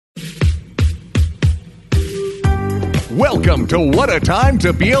Welcome to What a Time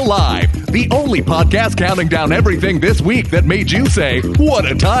to Be Alive, the only podcast counting down everything this week that made you say, what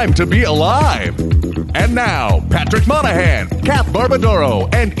a time to be alive. And now, Patrick Monahan, Kath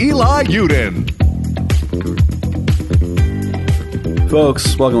Barbadoro, and Eli Uden.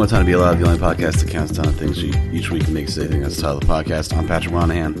 Folks, welcome to What a Time to Be Alive, the only podcast that counts down things each week and makes anything. That's the title of the podcast. I'm Patrick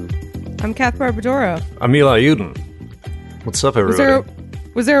Monahan. I'm Kath Barbadoro. I'm Eli Uden. What's up, everybody?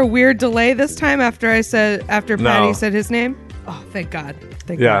 Was there a weird delay this time after Patty said his name? Oh, thank God.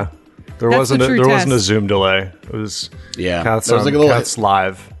 Thank God. There wasn't a Zoom delay. It was Kath's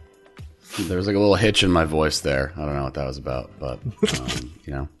live. There was like a little hitch in my voice there. I don't know what that was about, but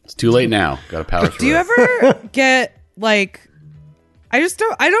it's too late now. Got to power through. Do you ever get like I don't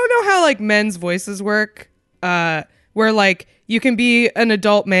know how like men's voices work, where like you can be an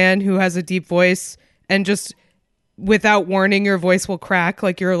adult man who has a deep voice and just without warning your voice will crack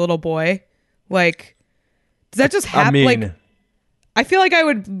like you're a little boy. Like, does that just happen? I mean, like, I feel like I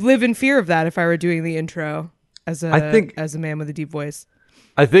would live in fear of that if I were doing the intro as a man with a deep voice.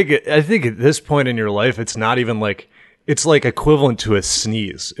 I think at this point in your life, it's not even like, it's like equivalent to a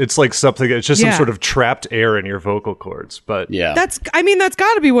sneeze. It's like something, it's just some sort of trapped air in your vocal cords. But yeah, that's got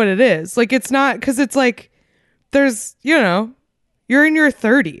to be what it is. Like, it's not, because it's like, there's, you're in your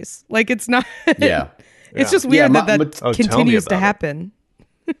 30s. Like, it's not. Yeah. It's just weird that continues to happen.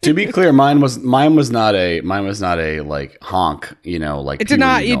 To be clear, mine was not a like honk, like it did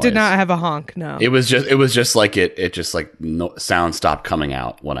not. You did not have a honk. No, it was just like it just like no sound stopped coming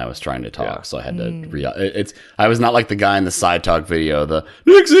out when I was trying to talk, so I had to I was not like the guy in the side talk video, the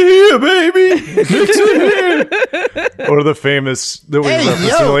Nixie here, baby, Nixie here, or the famous that we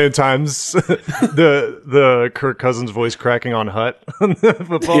referenced a million times, the Kirk Cousins voice cracking on Hut on the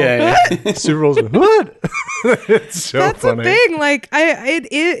football. Yeah. Super Bowl's what? It's so that's funny. The thing. Like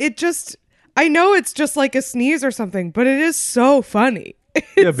it just, I know it's just like a sneeze or something, but it is so funny.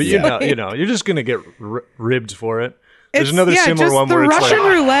 Yeah, but you're just gonna get ribbed for it. There's another similar one where the it's Russian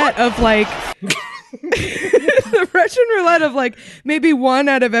roulette of like the Russian roulette of like maybe one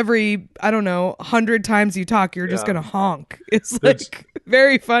out of every 100 times you talk, you're just gonna honk. It's like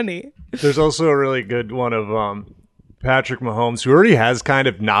very funny. There's also a really good one of Patrick Mahomes, who already has kind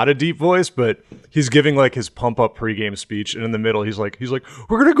of not a deep voice, but he's giving like his pump up pregame speech, and in the middle he's like,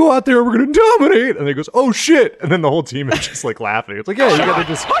 we're gonna go out there and we're gonna dominate, and then he goes, oh shit, and then the whole team is just like laughing. It's like, yeah, you gotta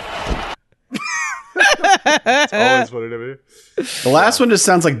just. It's always funny to me. The last one just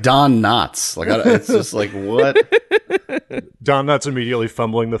sounds like Don Knotts. Like it's just like what? Don Knotts immediately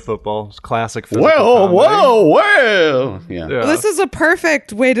fumbling the football. It's classic. Whoa! Yeah. Well, this is a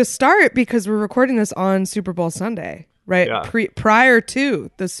perfect way to start because we're recording this on Super Bowl Sunday, right? Yeah. Prior to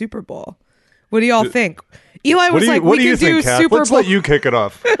the Super Bowl. What do y'all think? Eli was like, "What we do you can do think, Kath? Super Let's Bowl." let you kick it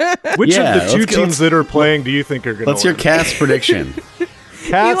off. Which of the two teams that are playing do you think are going to win? Let's hear Kath's prediction.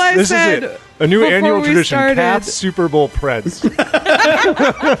 Kath, Eli this said, is it. A new annual tradition. Started, Kath's Super Bowl Preds.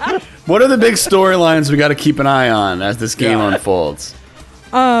 What are the big storylines we got to keep an eye on as this game unfolds?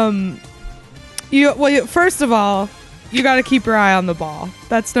 First of all, you got to keep your eye on the ball.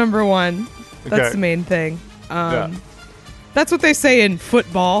 That's number one. That's the main thing. That's what they say in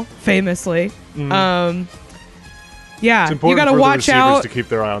football, famously. It's you important got to for watch the out to keep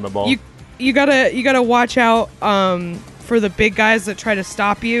their eye on the ball. You gotta watch out for the big guys that try to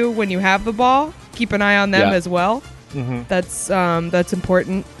stop you when you have the ball. Keep an eye on them as well. Mm-hmm. That's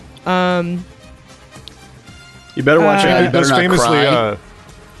important. You better watch out. You better not cry.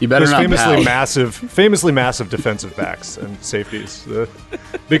 You better not famously massive defensive backs and safeties. The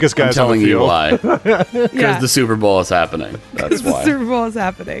biggest guys I'm on the field. telling you why. Because the Super Bowl is happening. That's why. The Super Bowl is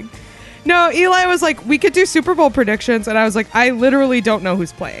happening. No, Eli was like, we could do Super Bowl predictions, and I was like, I literally don't know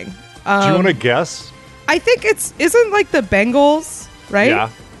who's playing. Do you want to guess? I think isn't like the Bengals, right? Yeah,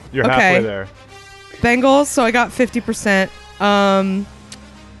 you're halfway there. Bengals, so I got 50%.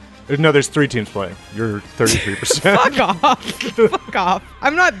 No, there's 3 teams playing. You're 33%. Fuck off.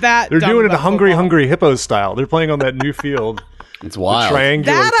 I'm not that They're dumb doing it a about Hungry football. Hungry Hippos style. They're playing on that new field. It's wild.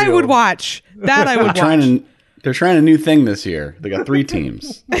 Triangular That field. I would watch. They're trying a new thing this year. They got 3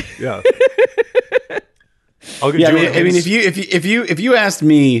 teams. Yeah. I mean, if you asked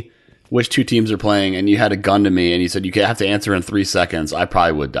me which 2 teams are playing and you had a gun to me and you said you have to answer in 3 seconds, I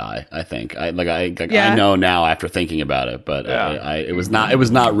probably would die. I think I know now after thinking about it, but it was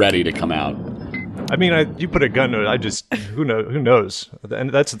not ready to come out. I mean, you put a gun to it. Who knows?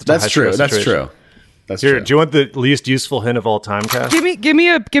 And that's true. That's true. Here, do you want the least useful hint of all time, Cass? Give me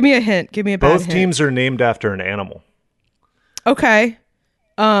a hint. Give me a bad Both hint. teams are named after an animal. Okay.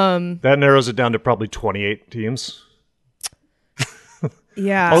 That narrows it down to probably 28 teams.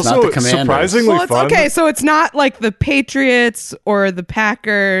 Yeah. It's not Also, the Commanders. surprisingly Well, it's fun. okay. So it's not like the Patriots or the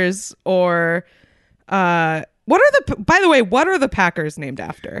Packers or by the way, what are the Packers named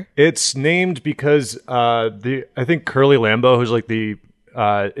after? It's named because I think Curly Lambeau, who's like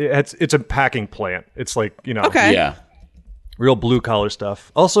it's a packing plant. It's like, Okay. Yeah. real blue collar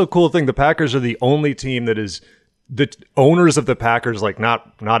stuff. Also, cool thing, the Packers are the only team that is the owners of the Packers, like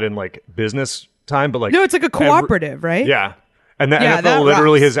not in like business time, but like No, it's like a cooperative, right? Yeah. And the Yeah, NFL that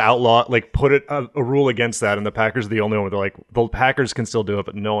literally rocks. has outlawed, like put it a rule against that, and the Packers are the only one. They're like, the Packers can still do it,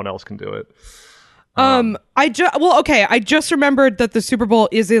 but no one else can do it. I just remembered that the Super Bowl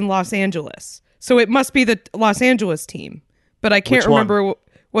is in Los Angeles, so it must be the Los Angeles team, but I can't Which one? remember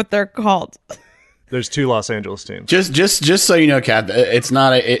what they're called. There's 2 Los Angeles teams. Just so you know, Kat, it's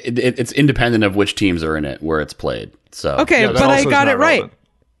not it's independent of which teams are in it where it's played. So Okay, Yeah, that but I also is got not it right. relevant.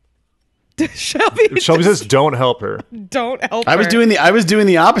 Shelby, Shelby says, "Don't help her." don't help. I was her. doing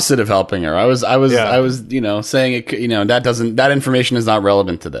the opposite of helping her. I was Yeah. saying it. That information is not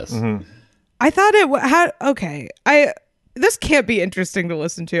relevant to this. Mm-hmm. I thought it had okay. This can't be interesting to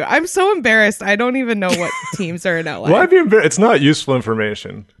listen to. I'm so embarrassed. I don't even know what teams are in LA. Why be embarrassed? It's not useful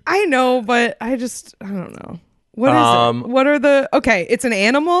information. I know, but I don't know. What is it? What are the okay? It's an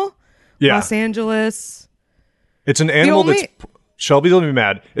animal. Yeah, Los Angeles. it's an animal only- that's. Shelby's gonna be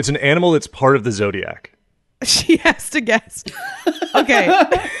mad. It's an animal that's part of the zodiac. She has to guess. Okay.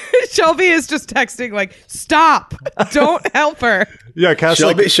 Shelby is just texting like, "Stop! Don't help her." Yeah, Cass,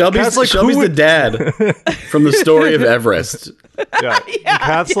 Shelby's Cass, Shelby's the dad from the story of Everest. Yeah,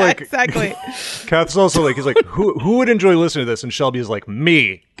 Kath's Yeah, like exactly. Kath's also like he's like who would enjoy listening to this, and Shelby is like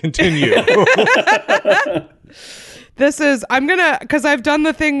me. Continue. I'm gonna because I've done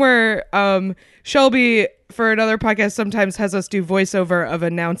the thing where Shelby for another podcast sometimes has us do voiceover of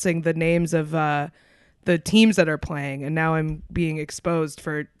announcing the names of the teams that are playing, and now I'm being exposed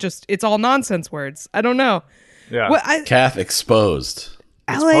for just it's all nonsense words. I don't know. Yeah, What Kath exposed.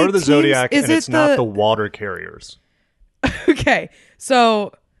 it's LA part of the teams, zodiac, is and it's it not the water carriers. Okay,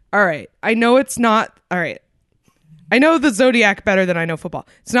 so all right, I know it's not all right. I know the zodiac better than I know football.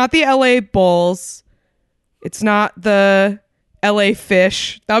 It's not the LA Bulls. It's not the LA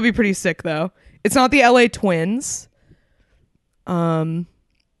Fish. That would be pretty sick though. It's not the LA Twins.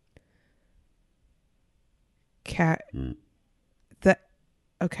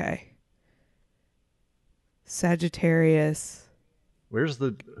 Okay. Sagittarius. Where's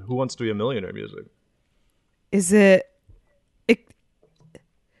the Who Wants to Be a Millionaire music? Is it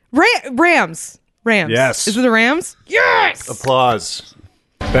Rams? Rams. Yes. Is it the Rams? Yes. Applause.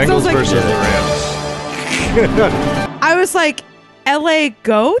 Bengals like- versus the Rams. I was like, LA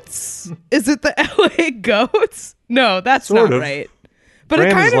Goats? Is it the LA Goats? No, that's Sort not of. right. But Ram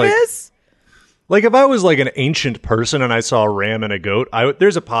it kind is of like- is. Like if I was like an ancient person and I saw a ram and a goat,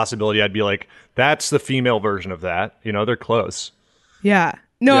 there's a possibility I'd be like, that's the female version of that. They're close. Yeah.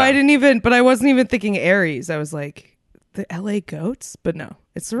 No, Yeah. I didn't even, but I wasn't even thinking Aries. I was like, the LA Goats? But no,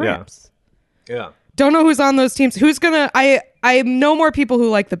 it's the Yeah. Rams. Yeah. Don't know who's on those teams. Who's gonna, I know more people who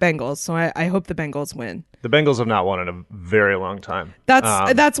like the Bengals, so I hope the Bengals win. The Bengals have not won in a very long time.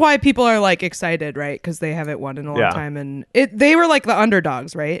 That's why people are like excited, right? Because they haven't won in a long Yeah. time. And they were like the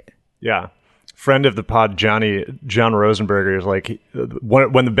underdogs, right? Yeah. Friend of the pod, John Rosenberger, is like,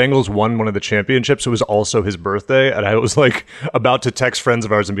 when the Bengals won one of the championships, it was also his birthday. And I was like about to text friends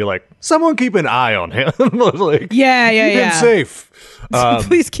of ours and be like, someone keep an eye on him. I was like, Yeah. keep him safe.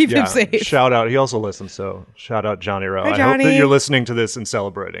 Please keep Yeah. him safe. Shout out. He also listens. So shout out Johnny Rowe. Hi, I hope that Johnny. you're listening to this and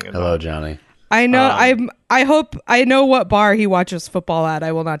celebrating. And Hello, Johnny. I know. I hope I know what bar he watches football at.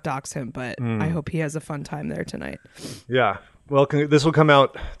 I will not dox him, but I hope he has a fun time there tonight. Yeah. Well, this will come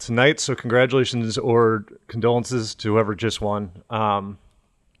out tonight, so congratulations or condolences to whoever just won.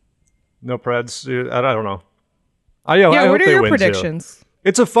 No Preds. I don't know. I Yeah. hope What are they your win, too. predictions?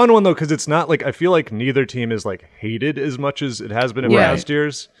 It's a fun one though because it's not like I feel like neither team is like hated as much as it has been in Yeah. past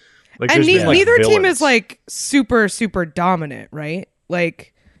years. Like, And there's been, like, neither team villains. is like super super dominant, right?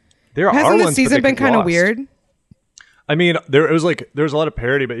 Like There are hasn't the ones, but season they been kind of lost. weird? I mean, there was a lot of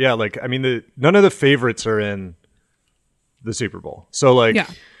parity, but yeah, like I mean, none of the favorites are in the Super Bowl, so like, Yeah.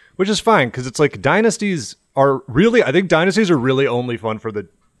 which is fine because it's like dynasties are really. I think dynasties are really only fun for the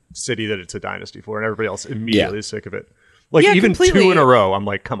city that it's a dynasty for, and everybody else immediately is sick of it. Like Yeah, even completely. 2 in a row, I'm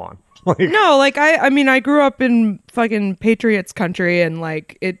like, come on, like No, like I mean I grew up in fucking Patriots country and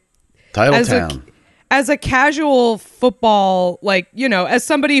like it Title as Town. as a casual football, like, as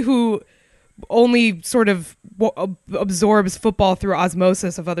somebody who only sort of absorbs football through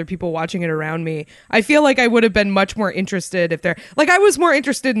osmosis of other people watching it around me, I feel like I would have been much more interested if they're like I was more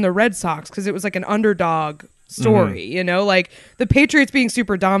interested in the Red Sox because it was like an underdog story. You know, like the Patriots being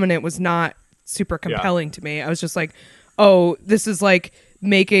super dominant was not super compelling to me. I was just like, oh, this is like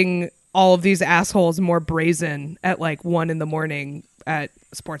making all of these assholes more brazen at like 1 a.m. at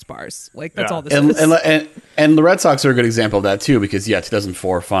sports bars. Like that's all this is. And the Red Sox are a good example of that too, because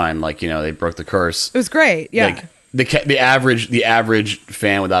 2004, fine, like, you know, they broke the curse. It was great. Yeah. Like, the average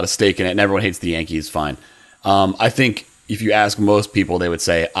fan without a stake in it, and everyone hates the Yankees, fine. I think if you ask most people, they would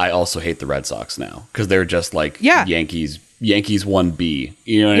say, I also hate the Red Sox now, because they're just like Yankees 1B.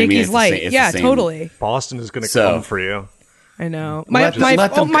 You know what I mean? Yankees light. Totally. Boston is going to come for you. I know. My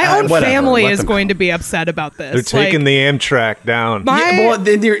own family is going to be upset about this. They're taking the Amtrak down.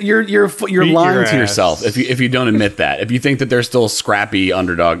 Then you're lying to yourself if you don't admit that. If you think that they're still a scrappy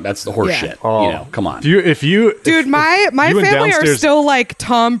underdog, that's the horse shit. Oh. You know, come on. Dude, my family are still like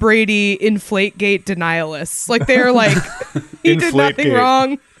Tom Brady Inflategate denialists. Like they're like he did nothing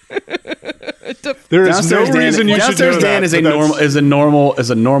wrong. There is no reason you should know Dan that. is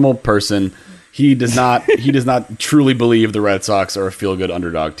a normal person. He does not truly believe the Red Sox are a feel-good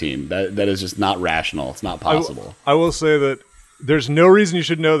underdog team. That is just not rational. It's not possible. I will say that there's no reason you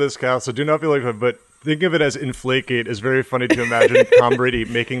should know this, Cal, so do not feel like that. But think of it as Inflategate. It's very funny to imagine Tom Brady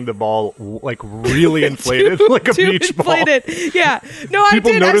making the ball like really inflated, like a beach inflated. Ball. Yeah. No,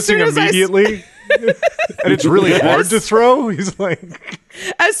 People I did. noticing immediately. And it's really hard to throw. He's like,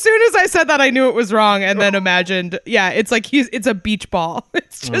 as soon as I said that, I knew it was wrong, and then imagined, it's like it's a beach ball.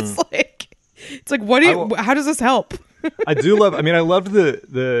 It's just like. It's like, how does this help? I loved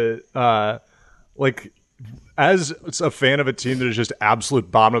the like, as a fan of a team that is just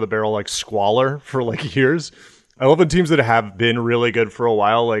absolute bottom of the barrel, like squalor for like years. I love the teams that have been really good for a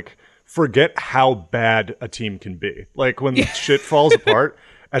while, like forget how bad a team can be. Like when shit falls apart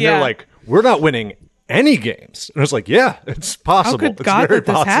and they're like, we're not winning any games. And it's like, yeah, it's possible. How could God let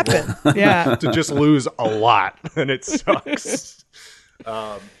this happen? Yeah. To just lose a lot. And it sucks.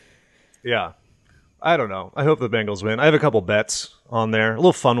 Yeah. I don't know. I hope the Bengals win. I have a couple bets on there.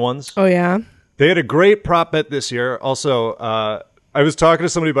 Little fun ones. Oh, yeah? They had a great prop bet this year. Also, I was talking to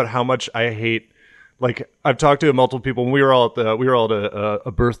somebody about how much I hate, like, I've talked to multiple people, and we were all at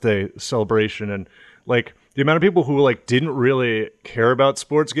a birthday celebration, and, like, the amount of people who, like, didn't really care about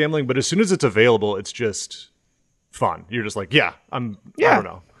sports gambling, but as soon as it's available, it's just fun. You're just like, I don't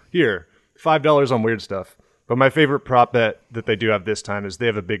know. Here, $5 on weird stuff. But my favorite prop bet that they do have this time is they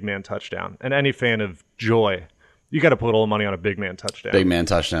have a big man touchdown. And any fan of joy, you got to put all the money on a big man touchdown. Big man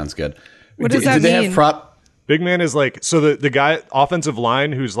touchdown's good. What does that mean? They have prop? Big man is like, so the guy, offensive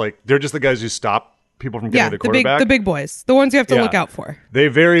line, who's like, they're just the guys who stop people from getting to the quarterback. The big boys, the ones you have to look out for. They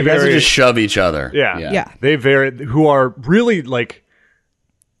guys who just shove each other. Yeah. They who are really like,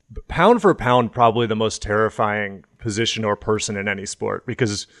 pound for pound, probably the most terrifying position or person in any sport,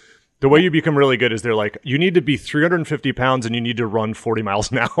 because the way you become really good is they're like, you need to be 350 pounds and you need to run 40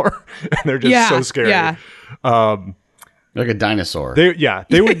 miles an hour. And they're just so scary. Yeah. Like a dinosaur.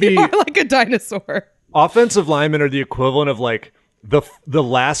 They would be like a dinosaur. Offensive linemen are the equivalent of like the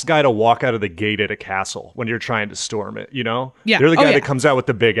last guy to walk out of the gate at a castle when you're trying to storm it, you know? Yeah. They're the guy that comes out with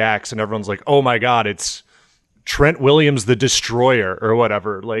the big axe and everyone's like, oh my God, it's Trent Williams the Destroyer or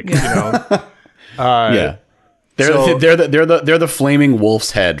whatever. Like, you know. Yeah. They're the flaming wolf's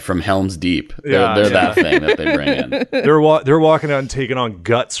head from Helm's Deep. They're that thing that they bring in. They're walking out and taking on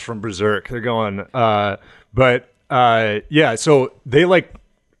Guts from Berserk. They're going, so they like,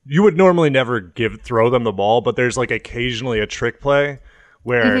 you would normally never throw them the ball, but there's like occasionally a trick play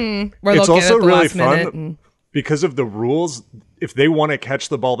where it's also really fun because of the rules. If they want to catch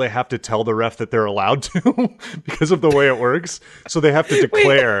the ball, they have to tell the ref that they're allowed to because of the way it works. So they have to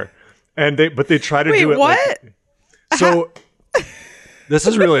declare, but they try to do it. What? So this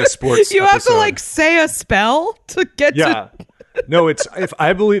is really a sports. You have to like say a spell to get to. No, it's if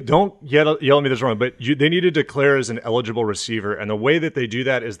I believe. Don't yell at me this wrong, but they need to declare as an eligible receiver, and the way that they do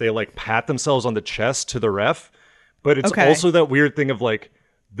that is they like pat themselves on the chest to the ref. But it's also that weird thing of like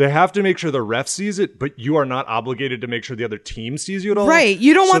they have to make sure the ref sees it, but you are not obligated to make sure the other team sees you at all. Right.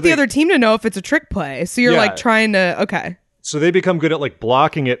 You don't want the other team to know if it's a trick play, so you're like trying to. Okay. So they become good at like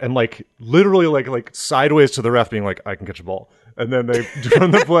blocking it and like literally like sideways to the ref being like, I can catch a ball. And then they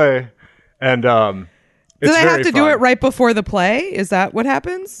run the play. And do they have to do it right before the play? Is that what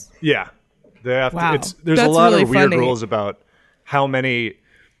happens? Yeah. They have to. There's a lot of weird rules about how many,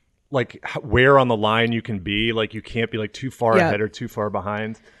 like where on the line you can be. Like you can't be like too far ahead or too far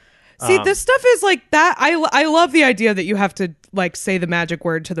behind. See, this stuff is like that. I love the idea that you have to like say the magic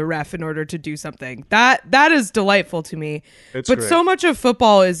word to the ref in order to do something. That is delightful to me. But great. So much of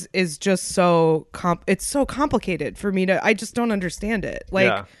football is just so it's so complicated for me I just don't understand it.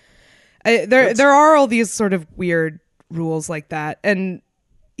 Like, There are all these sort of weird rules like that, and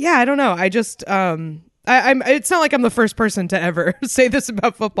yeah, I don't know. I just I'm. It's not like I'm the first person to ever say this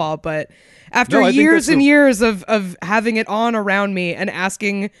about football, but after years and years of having it on around me and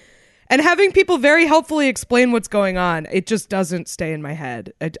asking and having people very helpfully explain what's going on, it just doesn't stay in my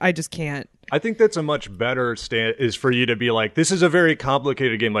head. I just can't. I think that's a much better stand is for you to be like, this is a very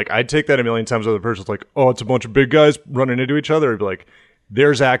complicated game. Like, I'd take that a million times with a person's like, oh, it's a bunch of big guys running into each other. I'd be like,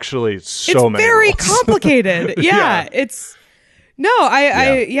 there's actually so many. It's very rules. complicated. Yeah, it's no,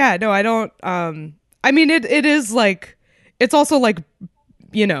 I don't. I mean, it is like, it's also like,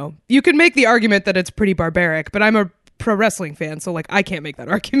 you know, you can make the argument that it's pretty barbaric, but I'm a pro wrestling fan, so like I can't make that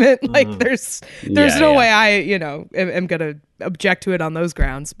argument. Like there's no way I, you know, am gonna object to it on those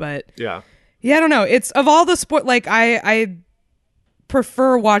grounds. But yeah, I don't know. It's of all the sport, like I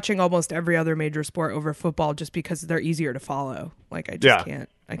prefer watching almost every other major sport over football just because they're easier to follow. Like I just can't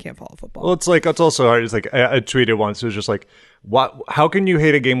follow football. Well, it's also hard. It's like I tweeted once. It was just like, how can you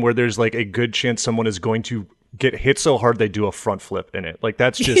hate a game where there's like a good chance someone is going to get hit so hard they do a front flip in it? Like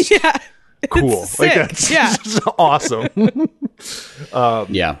that's just cool. Like that's just awesome.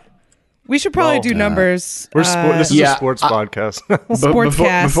 Yeah. We should probably do numbers. This is a sports podcast.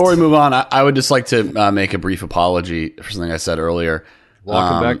 Before we move on, I would just like to make a brief apology for something I said earlier.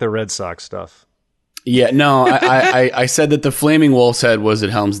 Walking back the Red Sox stuff. Yeah, no, I said that the Flaming Wolf's Head was at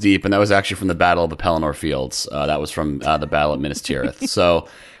Helm's Deep, and that was actually from the Battle of the Pelennor Fields. That was from the Battle at Minas Tirith. So,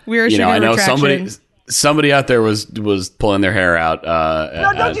 I know somebody out there was pulling their hair out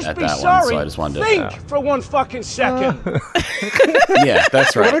at that one. So I just wanted to think for 1 fucking second. Yeah,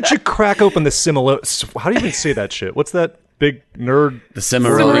 that's right. Why don't you crack open the How do you even say that shit? What's that big nerd? The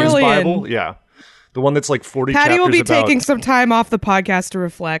Silmarillion Bible? Yeah. The one that's like 40 Patty chapters will be about... taking some time off the podcast to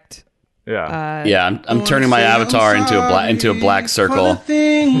reflect. Yeah. I'm turning my avatar into a black circle. For the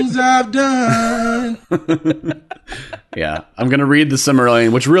things I've done. Yeah, I'm gonna read the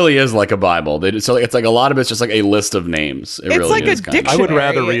Silmarillion, which really is like a Bible. So it's like a lot of it's just like a list of names. It's really like is a dictionary. I would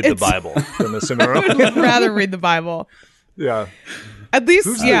rather read the Bible than the Silmarillion. I would rather read the Bible. Yeah. At least,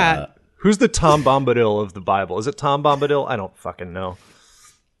 Who's the Tom Bombadil of the Bible? Is it Tom Bombadil? I don't fucking know.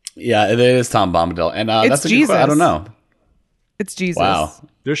 Yeah, it is Tom Bombadil, and that's Jesus. I don't know. It's Jesus. Wow.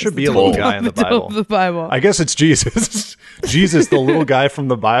 There should be a little guy in the Bible. I guess it's Jesus. Jesus, the little guy from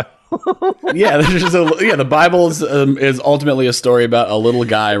the Bible. Yeah, the Bible is ultimately a story about a little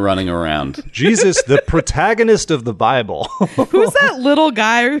guy running around. Jesus, the protagonist of the Bible. Who's that little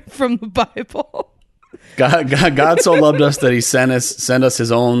guy from the Bible? God so loved us that he sent us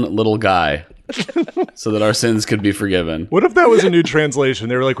his own little guy so that our sins could be forgiven. What if that was a new translation?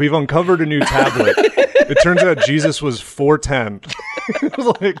 They were like, we've uncovered a new tablet. It turns out Jesus was 4'10". It was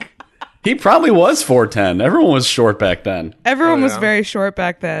like... He probably was 4'10". Everyone was short back then. Everyone was very short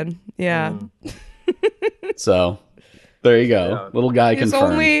back then. Yeah. So, there you go. Yeah. Little guy He's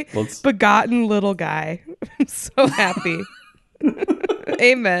confirmed. Only begotten little guy. I'm so happy.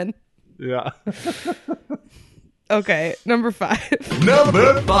 Amen. Yeah. Okay, number 5.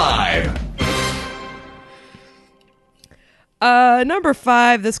 Number 5. Number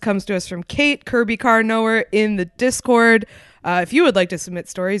 5, this comes to us from Kate Kirby Car Knower in the Discord. If you would like to submit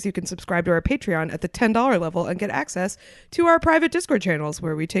stories, you can subscribe to our Patreon at the $10 level and get access to our private Discord channels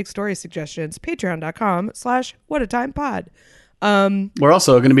where we take story suggestions. Patreon.com/whatatimepod. We're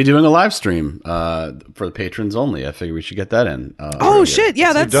also going to be doing a live stream for the patrons only. I figure we should get that in. Oh, shit.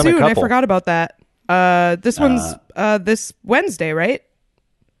 Yeah, that's soon. I forgot about that. This one's this Wednesday, right?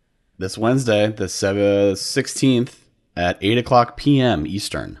 This Wednesday, the 16th at 8 o'clock p.m.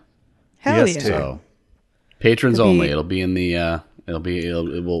 Eastern. Hell yeah. So, patrons only. It'll be in the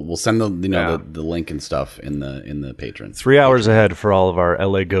we'll send the link and stuff in the patrons. 3 hours ahead for all of our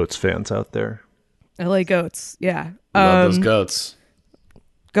LA Goats fans out there. LA Goats, yeah. Love those goats.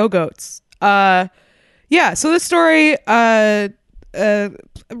 Go Goats. So this story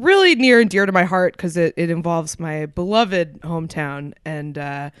really near and dear to my heart because it involves my beloved hometown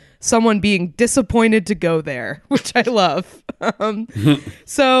and someone being disappointed to go there, which I love.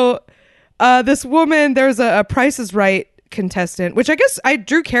 So this woman, there's a Price is Right contestant, which I guess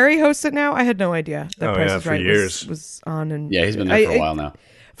Drew Carey hosts it now. I had no idea that Price is Right was on. And yeah, he's been there for a while now.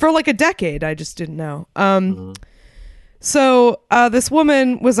 For like a decade, I just didn't know. So this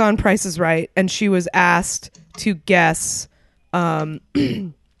woman was on Price is Right, and she was asked to guess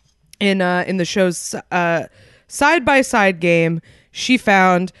in the show's side-by-side game. She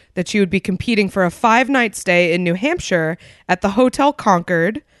found that she would be competing for a 5-night stay in New Hampshire at the Hotel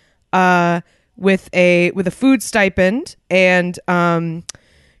Concord with a food stipend, and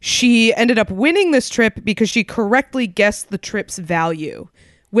she ended up winning this trip because she correctly guessed the trip's value,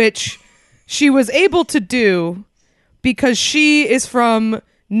 which she was able to do because she is from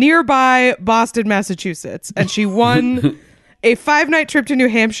nearby Boston, Massachusetts, and she won a 5-night trip to New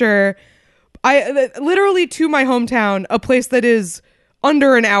Hampshire. Literally to my hometown, a place that is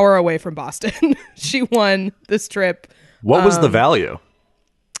under an hour away from Boston. She won this trip. What was the value?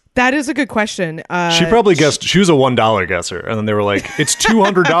 That is a good question. She probably guessed. She was a $1 guesser, and then they were like, "It's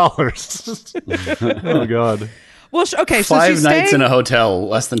 $200." Oh God. Well, okay, so 5 she's nights staying in a hotel,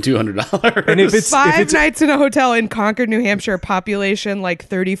 less than $200. And if it's 5 nights in a hotel in Concord, New Hampshire, population like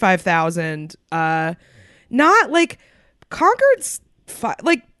 35,000. Not like Concord's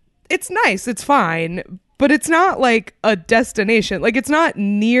like it's nice, it's fine, but it's not like a destination. Like it's not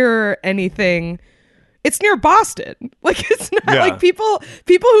near anything. It's near Boston. Like it's not like people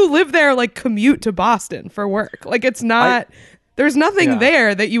who live there like commute to Boston for work. Like it's not. There's nothing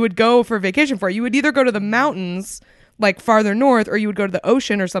there that you would go for vacation for. You would either go to the mountains, like farther north, or you would go to the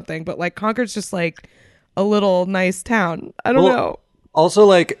ocean or something. But like Concord's just like a little nice town. I don't know. Also,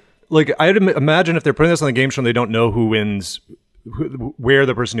 like I'd imagine if they're putting this on the game show and they don't know who wins, where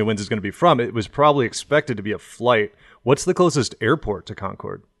the person who wins is going to be from, it was probably expected to be a flight. What's the closest airport to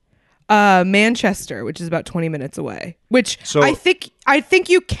Concord? Manchester, which is about 20 minutes away. Which I think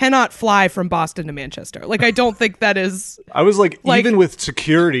you cannot fly from Boston to Manchester. Like I don't think that is. I was like even with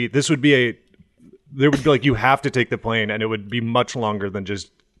security, this would be there would be like you have to take the plane, and it would be much longer than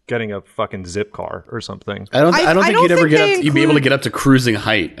just getting a fucking zip car or something. I don't think you'd ever get up. You'd be able to get up to cruising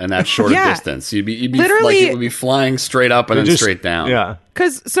height in that short distance. You'd be literally like it would be flying straight up and then straight down. Yeah.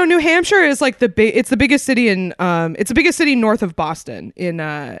 Because New Hampshire is like it's the biggest city in it's the biggest city north of Boston in New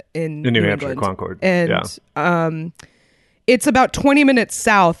Hampshire, England. Concord, and it's about 20 minutes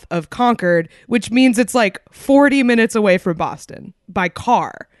south of Concord, which means it's like 40 minutes away from Boston by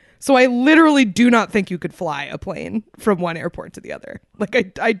car. So I literally do not think you could fly a plane from one airport to the other.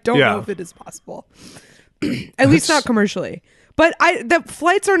 Like I don't know if it is possible, at least not commercially. But the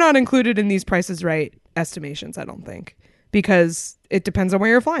flights are not included in these Price is Right estimations, I don't think, because it depends on where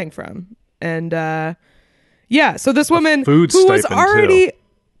you're flying from. And so this woman who was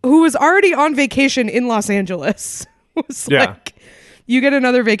already on vacation in Los Angeles was like, you get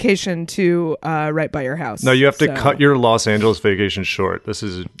another vacation to right by your house. No, you have to cut your Los Angeles vacation short. This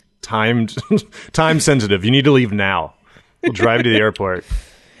is time sensitive. You need to leave now. We'll drive you to the airport.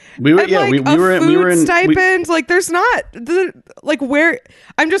 We were in stipend. Like there's not where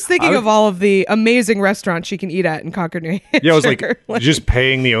I'm just thinking of all of the amazing restaurants she can eat at in Concord, New Hampshire. Yeah, I was like just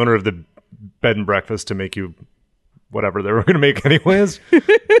paying the owner of the bed and breakfast to make you whatever they were going to make anyways.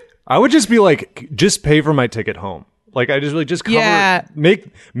 I would just be like, just pay for my ticket home. Like I just cover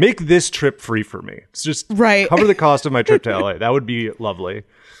make this trip free for me. It's just cover the cost of my trip to LA. That would be lovely.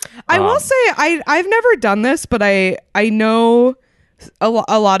 I will say I've never done this, but I know a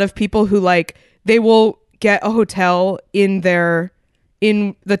lot of people who like they will get a hotel in the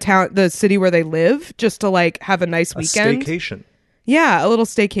city where they live just to like have a nice weekend. Staycation. Yeah, a little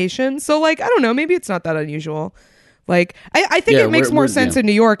staycation. So like I don't know, maybe it's not that unusual. Like I think it makes more sense in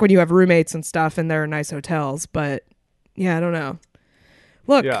New York when you have roommates and stuff and there are nice hotels, but yeah, I don't know.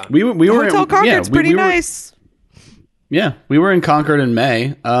 Look, we were Hotel Concord's pretty nice. Yeah, we were in Concord in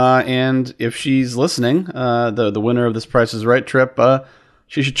May, and if she's listening, the winner of this Price is Right trip,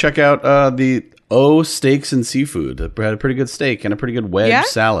 she should check out the O Steaks and Seafood. It had a pretty good steak and a pretty good wedge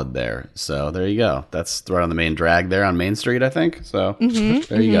salad there. So there you go. That's right on the main drag there on Main Street, I think. So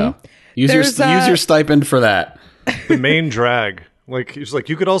there you go. Use your stipend for that. The main drag. Like it's like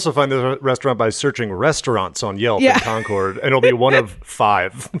you could also find the restaurant by searching restaurants on Yelp in Concord, and it'll be one of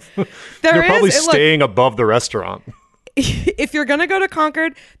 5. You're probably staying above the restaurant. If you're gonna go to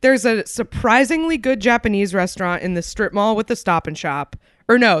Concord, there's a surprisingly good Japanese restaurant in the strip mall with the Stop and Shop,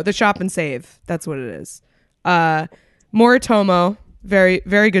 or no, the Shop and Save. That's what it is. Moritomo, very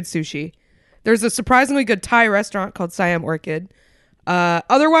very good sushi. There's a surprisingly good Thai restaurant called Siam Orchid.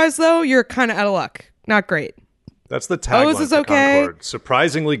 Otherwise, though, you're kind of out of luck. Not great. That's the tagline for Concord.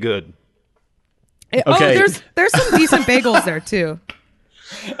 Surprisingly good. Okay. Oh, there's some decent bagels there too.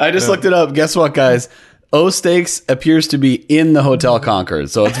 I just looked it up. Guess what, guys? O Steaks appears to be in the Hotel Concord,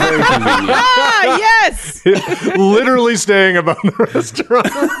 so it's very convenient. Yes! Literally staying above the restaurant.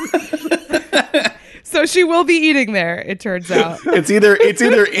 So she will be eating there, it turns out. It's either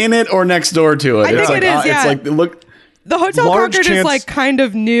in it or next door to it. I think it is, yeah. It's like, look... The Hotel Concord is like kind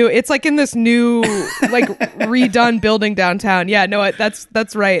of new. It's like in this new, like redone building downtown. Yeah, no,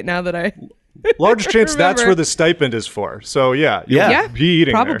 that's right. Now that I large chance that's where the stipend is for. So yeah, be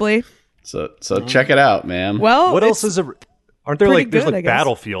eating probably. there. So check it out, man. Well, what else is Aren't there pretty there's good, I like guess.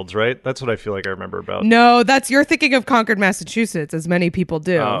 battlefields, right? That's what I feel like I remember about. No, you're thinking of Concord, Massachusetts, as many people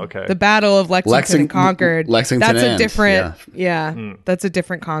do. Oh, okay. The Battle of Lexington and Concord. Lexington That's a End, different. Yeah, that's a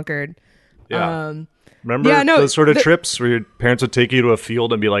different Concord. Yeah. Remember yeah, no, those sort of trips where your parents would take you to a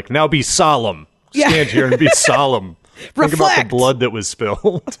field and be like, "Now be solemn. Yeah. Stand here and be solemn. Think about the Reflect. blood that was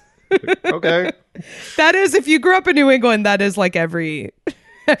spilled." Okay. That is, if you grew up in New England, that is like every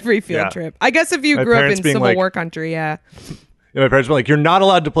field Yeah. trip. I guess if you My grew up parents in being Civil like- War country, yeah. And my parents were like, "You're not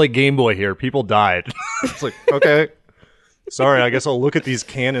allowed to play Game Boy here. People died." It's like, okay. Sorry, I guess I'll look at these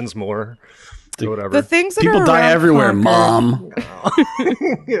cannons more. Or whatever. The things that People are die around everywhere, Concord- Mom.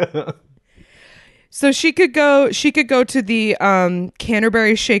 So she could go to the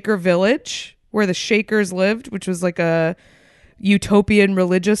Canterbury Shaker Village where the Shakers lived, which was like a utopian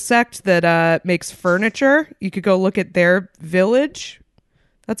religious sect that makes furniture. You could go look at their village.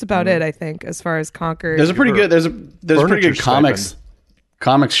 That's about it, I think, as far as Concord. There's a pretty good there's a pretty good Furniture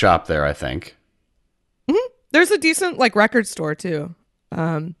comics shop there, I think. There's a decent like record store too.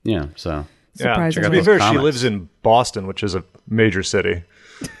 Yeah, so Yeah. To Surprisingly. be fair, she Comics. lives in Boston, which is a major city.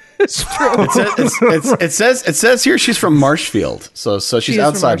 it says here she's from Marshfield. So she's She is from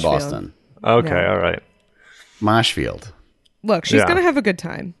outside Marshfield. Boston. Okay, Yeah. all right. Marshfield. Look, she's Yeah. gonna have a good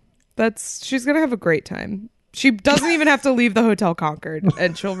time. She's gonna have a great time. She doesn't even have to leave the Hotel Concord,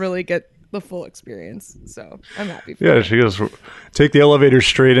 and she'll really get the full experience. So I'm happy for her. Yeah, she goes, take the elevator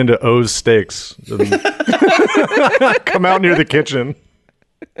straight into O's Steaks. And come out near the kitchen.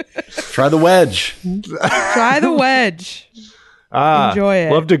 Try the wedge. Try the wedge. Enjoy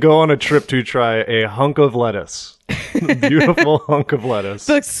it. Love to go on a trip to try a hunk of lettuce. Beautiful hunk of lettuce.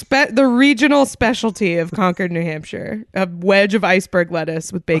 The regional specialty of Concord, New Hampshire. A wedge of iceberg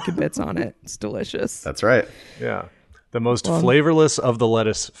lettuce with bacon bits on it. It's delicious. That's right. Yeah. The most flavorless of the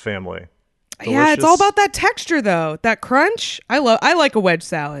lettuce family. Yeah, it's Delicious. all about that texture though. That crunch. I like a wedge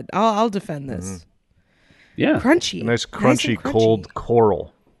salad. I'll defend this. Yeah. Crunchy. A nice and crunchy, cold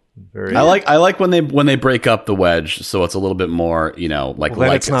coral. Very I like when they break up the wedge, so it's a little bit more, like Well,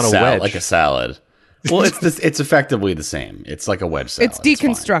 then it's not a wedge. like a salad. Well, it's effectively the same. It's like a wedge salad. It's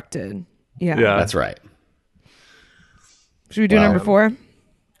fine. deconstructed. Yeah. Yeah. That's right. Should we do Well, number 4?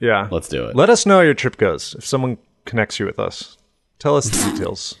 Yeah. Let's do it. Let us know how your trip goes. If someone connects you with us, tell us the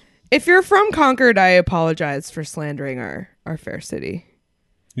details. If you're from Concord, I apologize for slandering our fair city.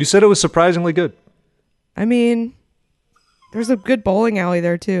 You said it was surprisingly good. I mean, there's a good bowling alley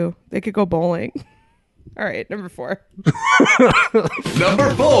there too. They could go bowling. All right, number 4. Number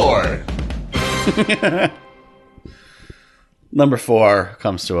 4. Number 4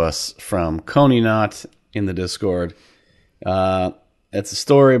 comes to us from Coney Knott in the Discord. It's a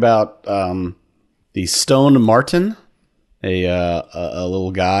story about the Stone Martin, a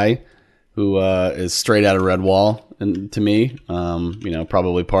little guy who is straight out of Redwall, and to me,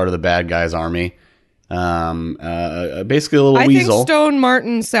 probably part of the bad guys' army. Basically a little I weasel. think Stone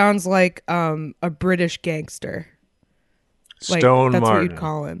Martin sounds like a British gangster. Like, Stone that's Martin. what you'd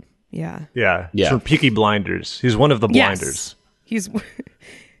call him. Yeah. Yeah. He's Yeah. from Peaky Blinders. He's one of the blinders. Yes.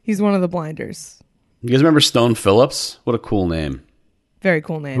 He's one of the blinders. You guys remember Stone Phillips? What a cool name. Very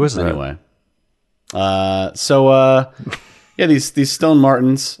cool name. Who is that? Anyway, these Stone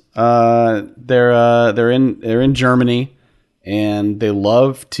Martins, they're in Germany, and they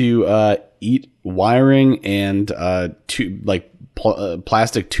love to eat wiring and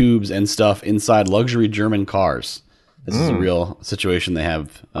plastic tubes and stuff inside luxury German cars. This is a real situation they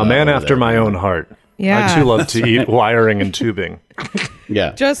have. A man over after there. my own heart. Yeah. I too love to eat wiring and tubing.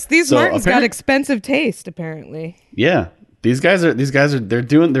 Yeah, Just these So Martins got apparent- expensive taste, apparently. Yeah, these guys are they're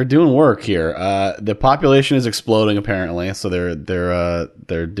doing work here. The population is exploding apparently, so they're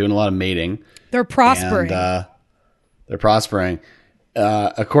doing a lot of mating. They're prospering. And, they're prospering.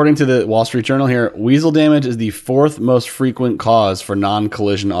 According to the Wall Street Journal here, weasel damage is the 4th most frequent cause for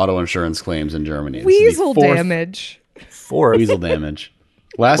non-collision auto insurance claims in Germany. It's the Weasel 4th damage. Fourth. Weasel damage.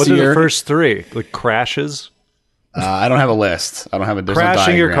 Last What are year, the first 3? Like crashes? I don't have a list. I don't have a there's no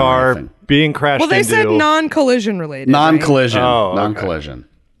Crashing your diagram or car, anything. being crashed Well, they into. said non-collision related. right? Non-collision. Oh, okay. Non-collision.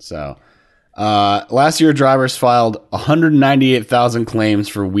 So, last year, drivers filed 198,000 claims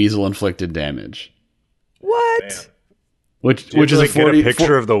for weasel-inflicted damage, What? which Did is you, a like, get a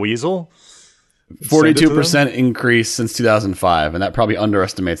picture of the weasel? Send it to them? 42% increase since 2005, and that probably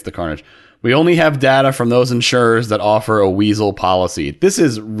underestimates the carnage. We only have data from those insurers that offer a weasel policy. This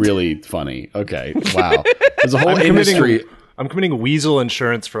is really funny. Okay, wow. There's a whole industry. I'm committing weasel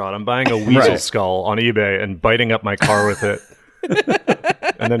insurance fraud. I'm buying a weasel Right. skull on eBay and biting up my car with it.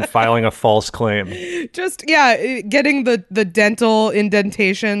 And then filing a false claim. Just getting the dental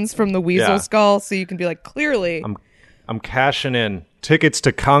indentations from the weasel Yeah. skull, so you can be like, clearly, I'm I'm cashing in. Tickets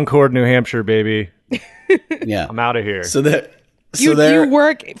to Concord, New Hampshire, baby. Yeah. I'm out of here. So that You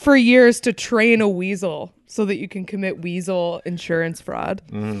work for years to train a weasel so that you can commit weasel insurance fraud.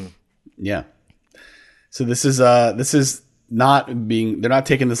 Yeah. So this is not being. They're not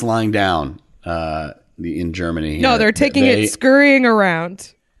taking this lying down. In Germany. No, here. they're taking it scurrying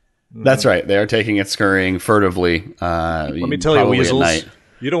around. That's right. They are taking it scurrying furtively. Let me tell you, weasels,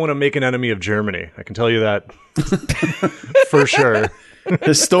 you don't want to make an enemy of Germany. I can tell you that for sure.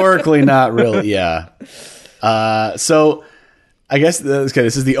 Historically, not really. Yeah. So I guess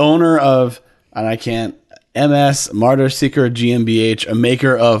this is the owner of, and I can't, MS Marder Seeker GmbH, a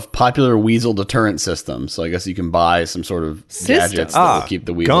maker of popular weasel deterrent systems. So I guess you can buy some sort of gadgets that will keep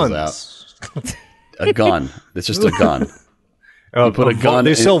the weasels guns. out. A gun. It's just a gun. Put a gun.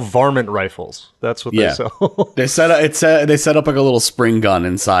 They sell varmint rifles. That's what they sell. They set up like a little spring gun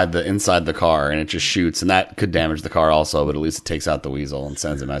inside the car, and it just shoots, and that could damage the car also, but at least it takes out the weasel and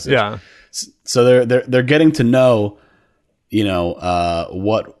sends a message. Yeah. So they're getting to know,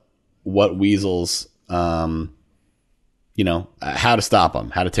 what weasels, how to stop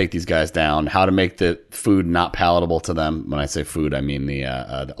them, how to take these guys down, how to make the food not palatable to them. When I say food, I mean the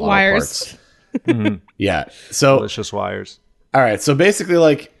auto Wires. parts. Yeah. So Delicious wires. all right. So basically,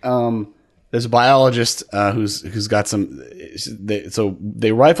 like, there's a biologist who's got some. So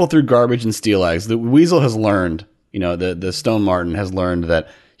they rifle through garbage and steal eggs. The weasel has learned, the stone marten has learned that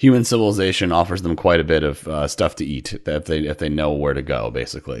human civilization offers them quite a bit of stuff to eat if they know where to go.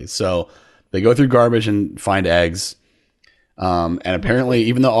 Basically, so they go through garbage and find eggs. And apparently,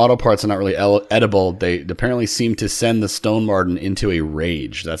 even though auto parts are not really edible, they apparently seem to send the stone marten into a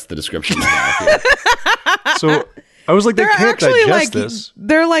rage. That's the description they have here. So I was like, they They're can't actually digest like this.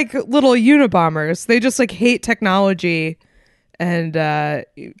 they're like little Unabombers. They just like hate technology and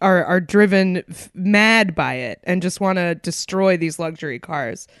are driven mad by it and just want to destroy these luxury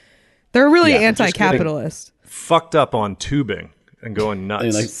cars. They're really anti-capitalist, Fucked up on tubing and going nuts. I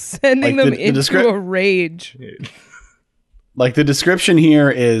mean, sending them into a rage. Like the description here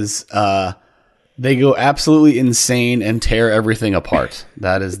is, they go absolutely insane and tear everything apart.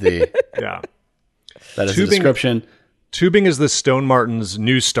 That is the yeah. that is the description. Tubing is the Stone Martin's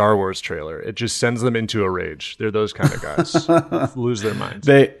new Star Wars trailer. It just sends them into a rage. They're those kind of guys. Lose their minds.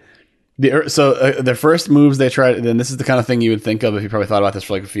 The first moves they try. Then this is the kind of thing you would think of if you probably thought about this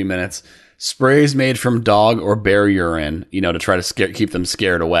for like a few minutes. Sprays made from dog or bear urine, to try to keep them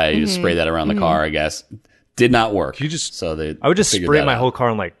scared away. You just spray that around the car, I guess. Did not work. I would just spray my whole car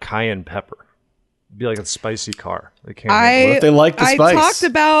in like cayenne pepper. It'd be like a spicy car. They can't. What if they like the spice?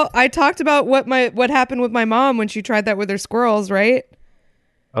 I talked about what happened with my mom when she tried that with her squirrels, right?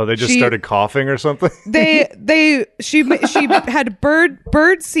 Oh, they just started coughing or something. She had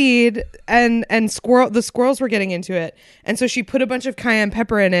bird seed and squirrel. The squirrels were getting into it, and so she put a bunch of cayenne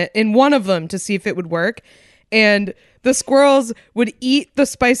pepper in one of them to see if it would work, and the squirrels would eat the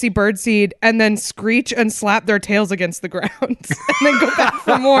spicy bird seed and then screech and slap their tails against the ground and then go back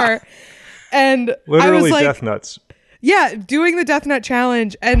for more. And literally I was like, death nuts. Yeah, doing the death nut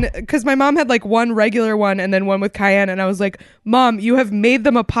challenge. And because my mom had like one regular one and then one with cayenne. And I was like, Mom, you have made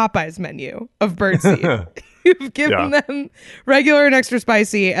them a Popeyes menu of birdseed. You've given them regular and extra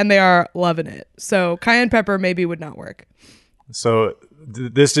spicy and they are loving it. So cayenne pepper maybe would not work. So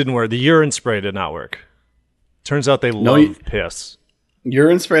this didn't work. The urine spray did not work. Turns out they love piss.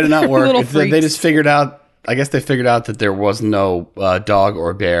 Urine spray did not work. Little They just figured out. I guess they figured out that there was no dog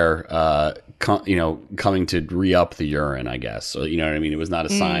or bear, coming to re-up the urine. I guess so. You know what I mean? It was not a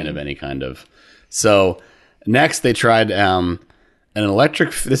sign of any kind of. So next they tried an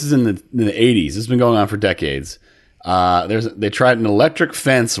electric. This is in the 80s. This has been going on for decades. They tried an electric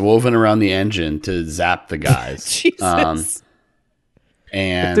fence woven around the engine to zap the guys. Jesus.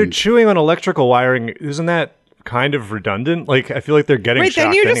 And if they're chewing on electrical wiring, isn't that kind of redundant? Like, I feel like they're getting shocked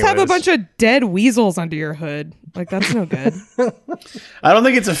then you just have a anyways. bunch of dead weasels under your hood. Like, that's no good. I don't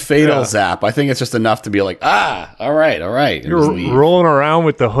think it's a fatal zap. I think it's just enough to be like, all right. And You're just leave. rolling around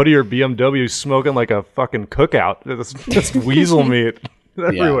with the hoodie or BMW smoking like a fucking cookout. That's just weasel meat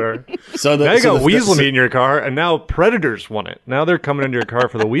everywhere. So Now you got weasel meat in your car, and now predators want it. Now they're coming into your car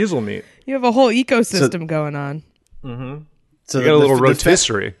for the weasel meat. You have a whole ecosystem going on. So You got a little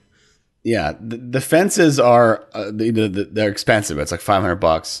rotisserie. Yeah, the fences are they're expensive. It's like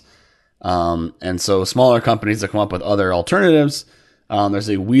 $500, and so smaller companies that come up with other alternatives.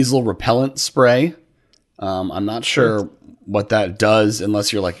 There's a weasel repellent spray. I'm not sure what that does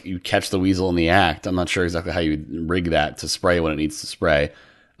unless you catch the weasel in the act. I'm not sure exactly how you rig that to spray when it needs to spray.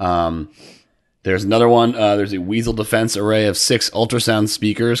 There's another one. There's a weasel defense array of 6 ultrasound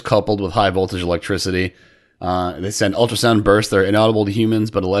speakers coupled with high voltage electricity. They send ultrasound bursts that are inaudible to humans,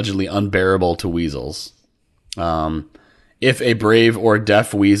 but allegedly unbearable to weasels. If a brave or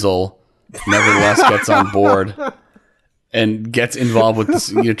deaf weasel nevertheless gets on board and gets involved with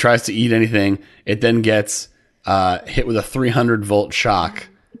this, tries to eat anything, it then gets hit with a 300-volt shock.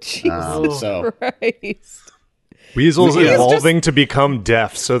 Jesus Christ. Weasels Weasels evolving to become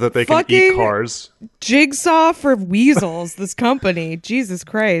deaf so that they can eat Fucking- cars. Jigsaw for weasels, this company. Jesus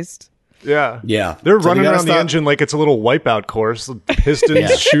Christ. Yeah. Yeah. They're So running they gotta around the stop- engine like it's a little wipeout course. Pistons Yeah.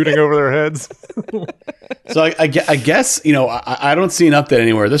 shooting over their heads. So I guess, I don't see an update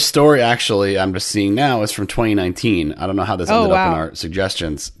anywhere. This story, actually, I'm just seeing now is from 2019. I don't know how this ended up in our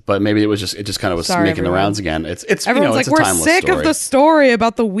suggestions, but maybe it just kind of was Sorry, making the everyone. rounds again. It's Everyone's it's like, a we're timeless sick story. of the story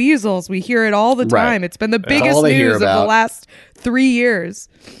about the weasels. We hear it all the Right. time. It's been the all biggest they hear news of the about. last 3 years.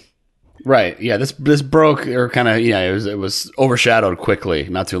 Right. Yeah. This broke, or kind of, it was overshadowed quickly,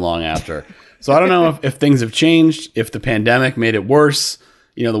 not too long after. So I don't know if things have changed, if the pandemic made it worse.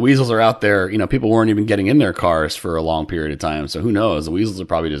 The weasels are out there. People weren't even getting in their cars for a long period of time. So who knows? The weasels are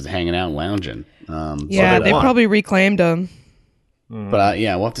probably just hanging out and lounging. Yeah, so they want. probably reclaimed them. But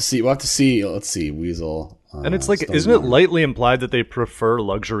we'll have to see. We'll have to see. Let's see. Weasel. And it's like, Stone isn't it Mountain. lightly implied that they prefer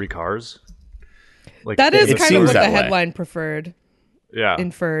luxury cars? Like That is It kind of seems what that the way. headline preferred, yeah.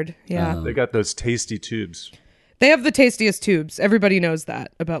 inferred. Yeah. They got those tasty tubes. They have the tastiest tubes. Everybody knows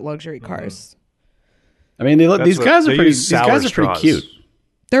that about luxury cars. I mean, they look. That's These what- guys are they pretty. use These guys sour are pretty straws. cute.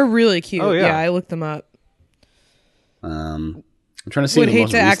 They're really cute. Oh, yeah. I looked them up. I'm trying to see. Would the hate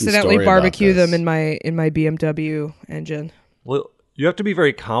most to recent accidentally story about barbecue this. them in my BMW engine. Well, you have to be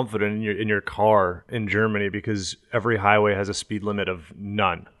very confident in your car in Germany because every highway has a speed limit of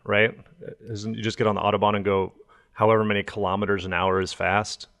none, right? Isn't you just get on the Autobahn and go however many kilometers an hour is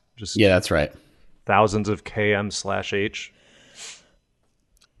fast? Just Yeah, that's right. thousands of km/h.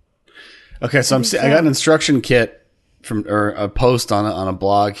 Okay, so I got an instruction kit or a post on a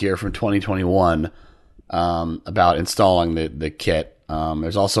blog here from 2021 about installing the kit.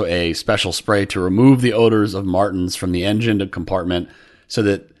 There's also a special spray to remove the odors of Martins from the engine compartment so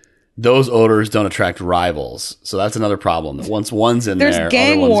that those odors don't attract rivals. So that's another problem. That once one's in There's there,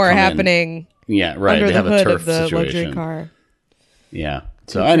 gang other ones war come in. happening Yeah, right. under They the have a hood turf of the luxury situation. car. Yeah.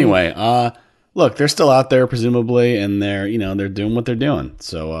 So anyway, look, they're still out there presumably, and they're doing what they're doing.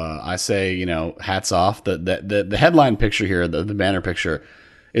 So I say, hats off. The headline picture here, the banner picture,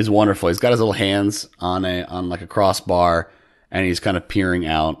 is wonderful. He's got his little hands on like a crossbar, and he's kind of peering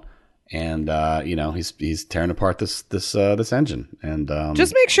out, and he's tearing apart this engine. And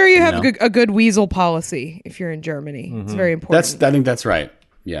Just make sure you have a good weasel policy if you're in Germany. It's very important. I think that's right.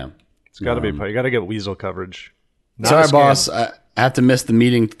 Yeah. It's got to be. You got to get weasel coverage. Not Sorry, a scam. boss. I have to miss the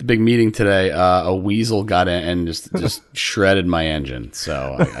big meeting today. A weasel got in and just shredded my engine.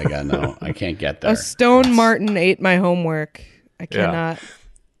 So I can't get there. A Stone Martin ate my homework. I cannot.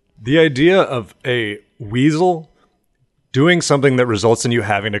 The idea of a weasel doing something that results in you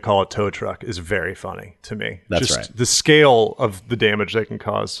having to call a tow truck is very funny to me. That's Just right. the scale of the damage they can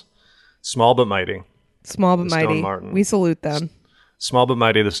cause. Small but mighty. Small but Stone mighty. Martin. We salute them. Small but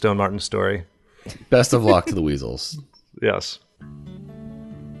mighty, the Stone Martin story. Best of luck to the weasels. Yes.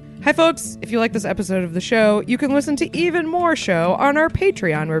 Hi, folks. If you like this episode of the show, you can listen to even more show on our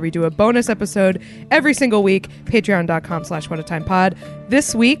Patreon, where we do a bonus episode every single week. Patreon.com/whatatimepod.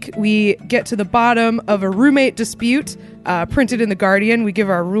 This week, we get to the bottom of a roommate dispute printed in The Guardian. We give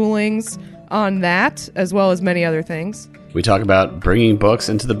our rulings on that, as well as many other things. We talk about bringing books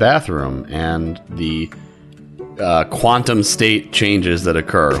into the bathroom and the quantum state changes that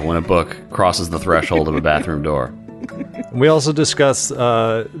occur when a book crosses the threshold of a bathroom door. We also discuss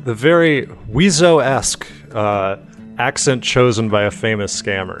the very Weezo-esque accent chosen by a famous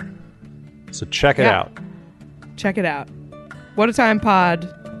scammer. So check it Yeah. out. Check it out. What a Time Pod,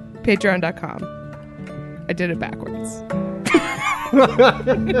 patreon.com. I did it backwards.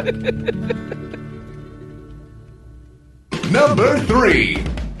 Number 3.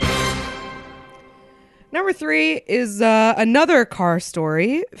 Number 3 is another car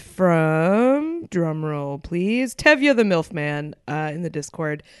story from, drumroll please, Tevye the MILF Man in the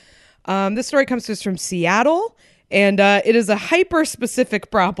Discord. This story comes to us from Seattle, and it is a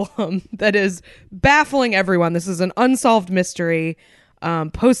hyper-specific problem that is baffling everyone. This is an unsolved mystery.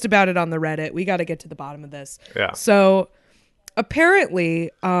 Post about it on the Reddit. We got to get to the bottom of this. Yeah. So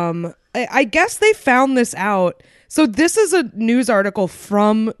apparently, I guess they found this out. So this is a news article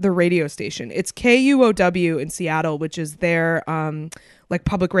from the radio station. It's KUOW in Seattle, which is their like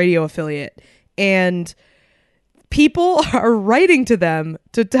public radio affiliate. And people are writing to them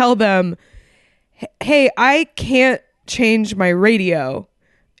to tell them, hey, I can't change my radio.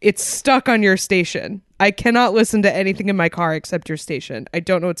 It's stuck on your station. I cannot listen to anything in my car except your station. I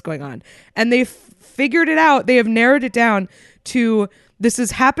don't know what's going on. And they figured it out. They have narrowed it down to this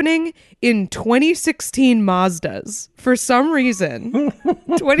is happening in 2016 Mazdas. For some reason,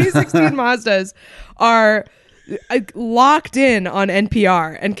 2016 Mazdas are locked in on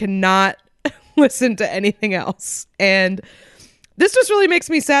NPR and cannot listen to anything else. And this just really makes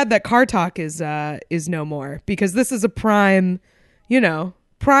me sad that Car Talk is no more, because this is a prime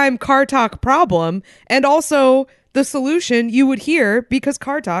Car Talk problem, and also the solution you would hear because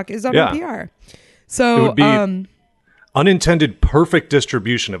Car Talk is on NPR. So it would be unintended perfect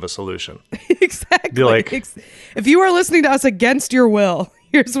distribution of a solution. Exactly. Be like, if you are listening to us against your will,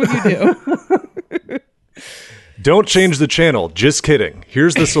 here's what you do. don't change the channel. Just kidding.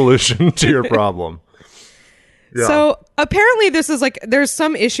 Here's the solution to your problem. Yeah. So apparently this is like, there's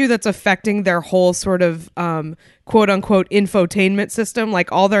some issue that's affecting their whole sort of quote unquote infotainment system.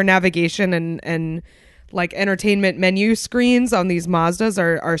 Like all their navigation and like entertainment menu screens on these Mazdas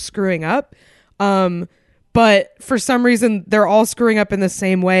are screwing up. But for some reason they're all screwing up in the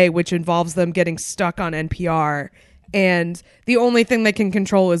same way, which involves them getting stuck on NPR. And the only thing they can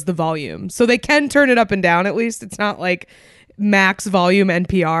control is the volume. So they can turn it up and down at least. It's not like max volume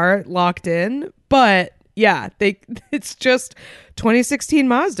NPR locked in. But yeah, it's just 2016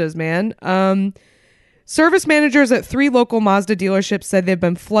 Mazdas, man. Service managers at 3 local Mazda dealerships said they've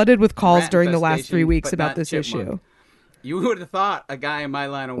been flooded with calls during the last 3 weeks about this issue. You would have thought a guy in my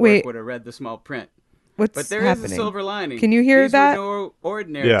line of work would have read the small print. But there is a silver lining. Can you hear that? These were no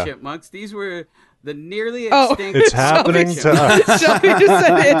ordinary chipmunks. These were the nearly extinct. It's happening to us. Shelby just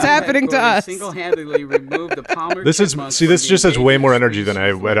said it's happening to us. Single-handedly removed the Palmer. This just has way more energy than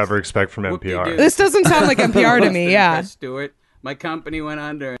I would ever expect from NPR. This doesn't sound like NPR to me. Yeah. Stuart, my company went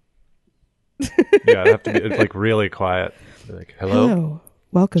under. Yeah, it'd have to be like really quiet. Like, hello,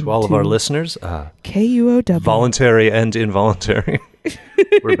 welcome to all of our listeners. KUOW, voluntary and involuntary.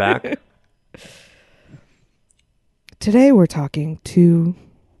 We're back. Today we're talking to.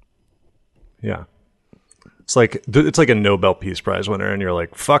 Yeah. It's like a Nobel Peace Prize winner, and you're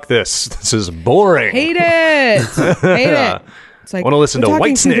like, "Fuck this! This is boring. Hate it. Hate it." It's like, I want to listen to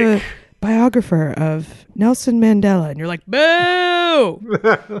Whitesnake, the biographer of Nelson Mandela, and you're like,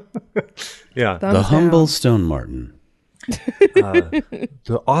 "Boo!" Yeah, Thumbs the humble down. Stone Martin.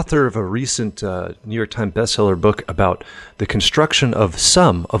 The author of a recent New York Times bestseller book about the construction of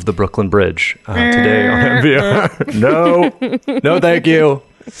some of the Brooklyn Bridge today on NPR. No, thank you.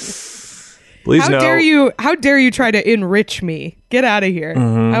 Please no. How dare you try to enrich me? Get out of here.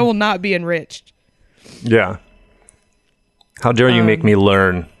 Mm-hmm. I will not be enriched. Yeah. How dare you make me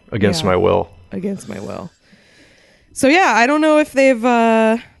learn against my will? Against my will. So yeah, I don't know if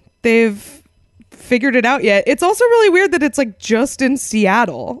they've figured it out yet. It's also really weird that it's like just in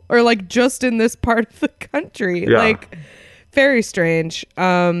Seattle or like just in this part of the country. Yeah. Like very strange.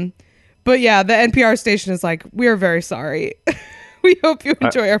 But yeah, the NPR station is like, we are very sorry. We hope you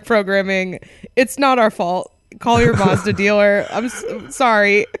enjoy our programming. It's not our fault. Call your Mazda dealer. I'm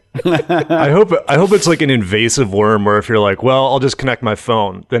sorry. I hope it's like an invasive worm where if you're like, well, I'll just connect my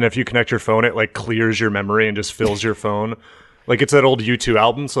phone. Then if you connect your phone, it like clears your memory and just fills your phone. Like it's that old U2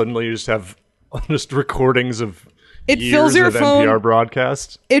 album. Suddenly you just have just recordings of years of NPR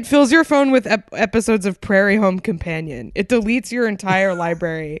broadcast. It fills your phone with episodes of Prairie Home Companion. It deletes your entire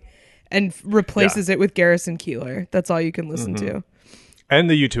library and replaces it with Garrison Keillor. That's all you can listen to. And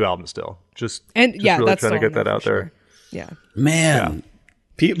the U2 album still. Just really that's trying to get that out there. Sure. Yeah. Man.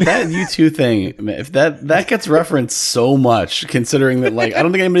 That U2 thing, if that gets referenced so much, considering that like I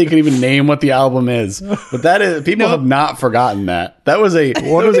don't think anybody can even name what the album is, but that is people have not forgotten that. That was a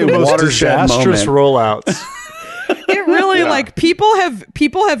most disastrous moment. rollouts. It really like people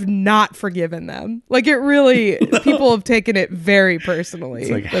have not forgiven them. Like it really people have taken it very personally.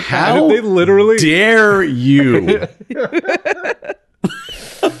 It's like how they literally dare you?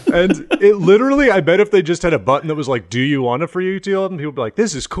 And it literally, I bet if they just had a button that was like, "Do you want a free UT album?" People would be like,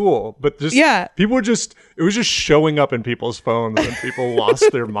 "This is cool," but just people were just it was just showing up in people's phones and people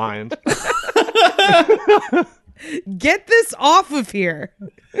lost their mind. Get this off of here.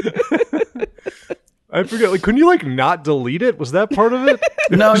 I forget. Like, couldn't you like not delete it? Was that part of it?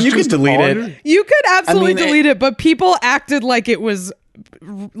 No, you could delete it. You could absolutely delete it, but people acted like it was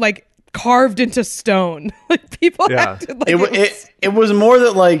like carved into stone. Like people acted like it was more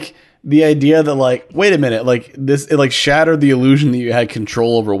that like the idea that like wait a minute, like this it like shattered the illusion that you had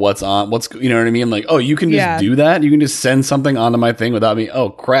control over what's you know what I mean? Like, oh, you can just do that? You can just send something onto my thing without me.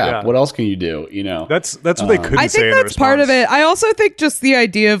 Oh crap. What else can you do? You know? That's what they couldn't say. I think that's part of it. I also think just the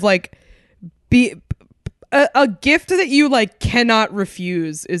idea of like a gift that you like cannot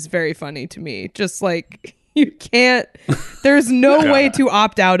refuse is very funny to me. Just like you can't. There's no way to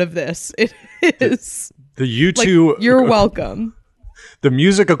opt out of this. It is the U2. Like, you're welcome. The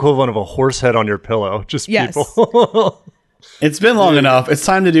music equivalent of a horse head on your pillow. Just people. It's been long enough. It's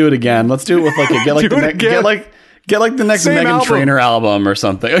time to do it again. Let's do it with like get like the next Same Meghan Trainor album or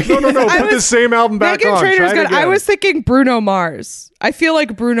something. No. Put the same album back Meghan on. Trainor's Try it good. again. I was thinking Bruno Mars. I feel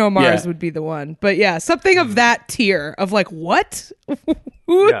like Bruno Mars would be the one. But yeah, something of that tier of like, what?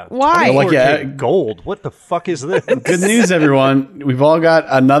 Why? Like, gold. What the fuck is this? Good news, everyone. We've all got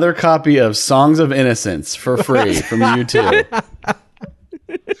another copy of Songs of Innocence for free from U2.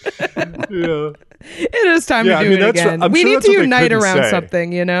 Yeah. It is time to do it again. We need to unite around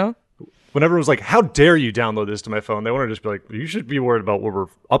something, you know? When everyone's like, how dare you download this to my phone? They want to just be like, you should be worried about what we're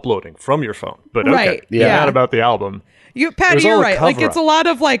uploading from your phone. But okay, not about the album. Patty, you're right. Like, it's a lot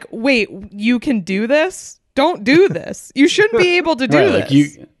of like, wait, you can do this? Don't do this. You shouldn't be able to do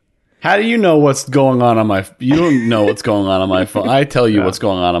this. Like how do you know what's going on my you don't know what's going on my phone. I tell you what's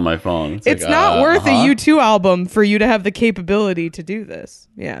going on my phone. It's like, not worth a U2 album for you to have the capability to do this.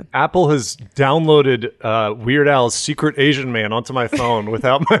 Yeah. Apple has downloaded Weird Al's Secret Asian Man onto my phone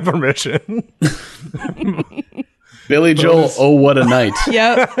without my permission. Billy Joel, oh what a night.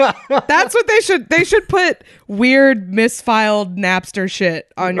 Yep. That's what they should put weird misfiled Napster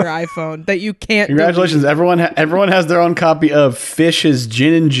shit on your iPhone that you can't Congratulations. delete. Everyone has their own copy of Fish's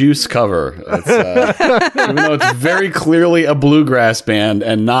Gin and Juice cover. Even though it's very clearly a bluegrass band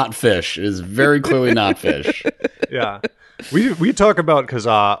and not Fish. It is very clearly not Fish. Yeah. We talk about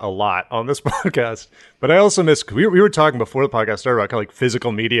Kazaa a lot on this podcast, but I also miss, we were talking before the podcast started about kind of like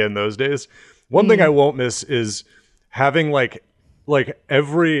physical media in those days. One thing I won't miss is having like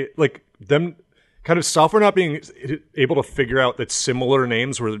every, like them kind of software not being able to figure out that similar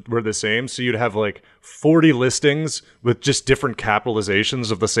names were the same. So you'd have like 40 listings with just different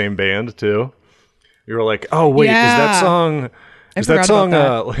capitalizations of the same band too. You were like, oh wait, is that song... Is that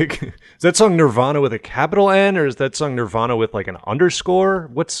song Nirvana with a capital N, or is that song Nirvana with like an underscore?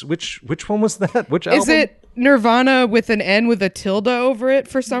 Which one was that? Which album? Is it Nirvana with an N with a tilde over it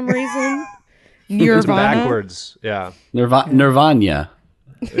for some reason? Nirvana. It's backwards. Yeah. Nirvana. Nirvana.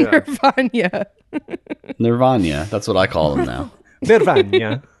 Nirvana. That's what I call them now.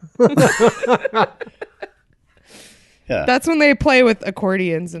 Nirvana. Yeah. That's when they play with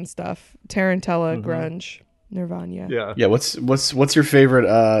accordions and stuff. Tarantella, grunge. Nirvana. Yeah. What's your favorite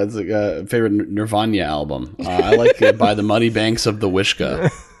favorite Nirvana album? I like By the Muddy Banks of the Wishka.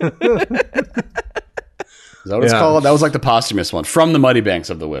 Is that what it's called? That was like the posthumous one from the Muddy Banks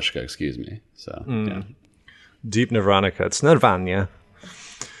of the Wishka. Excuse me. So Deep Nirvana cuts. Nirvana.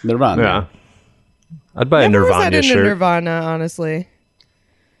 Nirvana. Yeah. I'd buy a Nirvana shirt. Nirvana, honestly.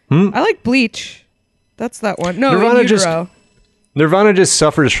 I like Bleach. That's that one. No, Nirvana Nirvana just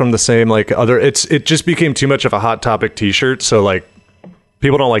suffers from the same like other. It just became too much of a Hot Topic T-shirt, so like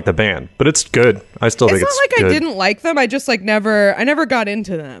people don't like the band, but it's good. I still think it's not like good. I didn't like them. I just like I never got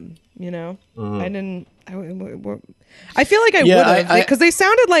into them. You know, I didn't. I feel like I would have because they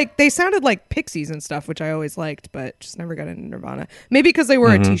sounded like Pixies and stuff, which I always liked, but just never got into Nirvana. Maybe because they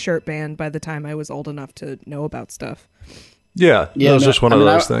were a T-shirt band by the time I was old enough to know about stuff. Yeah, it was just one of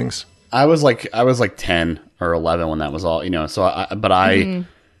those things. I was like 10 or 11 when that was all, you know. So I didn't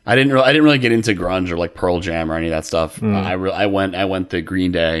really get into grunge or like Pearl Jam or any of that stuff. I went the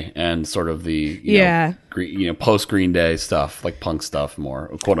Green Day and sort of the post Green Day stuff, like punk stuff, more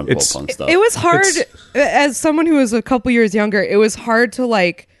quote unquote punk stuff. It was hard as someone who was a couple years younger. It was hard to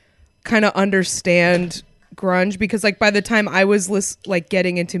like kind of understand grunge because like by the time I was like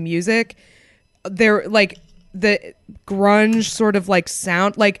getting into music, there like the grunge sort of like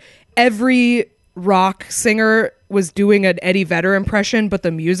sound like. Every rock singer was doing an Eddie Vedder impression, but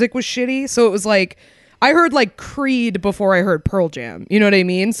the music was shitty. So it was like, I heard like Creed before I heard Pearl Jam. You know what I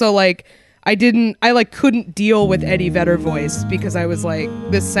mean? So like, I couldn't deal with Eddie Vedder voice because I was like,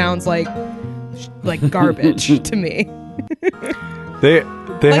 this sounds like garbage to me. They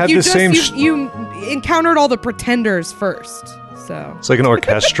had the same. You encountered all the Pretenders first, so it's like an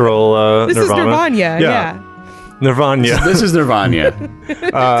orchestral. This Nirvana. Is Nirvana, yeah. Nirvana. This is Nirvana.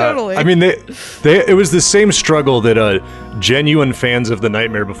 Totally. I mean, it was the same struggle that genuine fans of The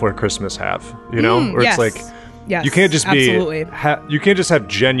Nightmare Before Christmas have. You know, where yes. it's like, yes, you can't just be, absolutely. you can't just have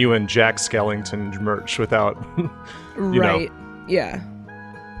genuine Jack Skellington merch without, you know, yeah.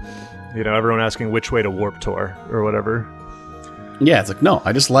 You know, everyone asking which way to Warp Tour or whatever. Yeah, it's like no,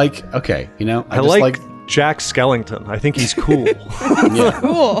 I just like you know, I just like Jack Skellington. I think he's cool.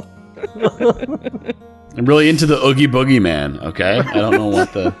 Cool. I'm really into the Oogie Boogie Man, okay? I don't know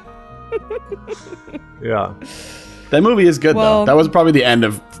what the... Yeah. That movie is good Well- though. That was probably the end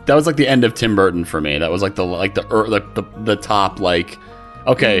of the end of Tim Burton for me. That was like the top like.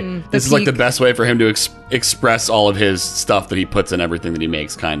 Okay, this is like the peak. best way for him to express all of his stuff that he puts in everything that he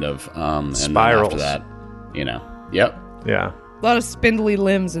makes, kind of. And then Spirals. after that, yep. Yeah. A lot of spindly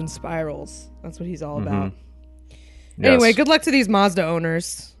limbs and spirals. That's what he's all about. Yes. Anyway, good luck to these Mazda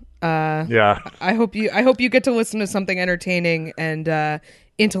owners. Yeah. I hope you get to listen to something entertaining and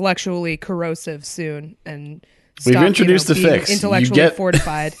intellectually corrosive soon. And We've stop, introduced the being fix. You Intellectually get-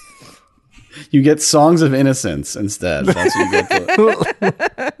 fortified. You get Songs of Innocence instead. That's what you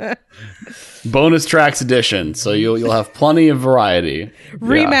get. Bonus tracks edition, so you'll have plenty of variety.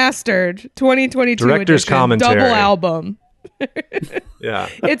 Remastered 2022 Director's edition, commentary. double album. Yeah.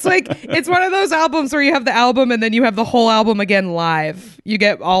 It's one of those albums where you have the album and then you have the whole album again live. You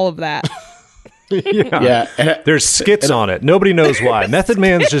get all of that. Yeah. Yeah, There's skits on it. Nobody knows why. Method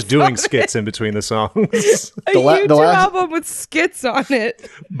Man's just doing skits in between the songs. A The YouTube last- album with skits on it.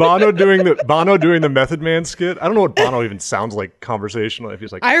 Bono doing the Method Man skit. I don't know what Bono even sounds like conversationally. If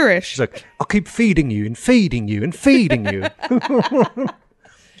he's like Irish. She's like, I'll keep feeding you and feeding you and feeding you.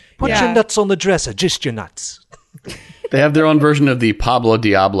 Put Yeah. your nuts on the dresser, just your nuts. they have their own version of the Pablo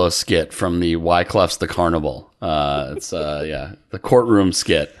Diablo skit from the Wyclef's The Carnival. It's the courtroom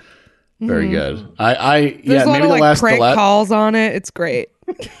skit. Very good. There's a lot maybe of like prank calls on it. It's great.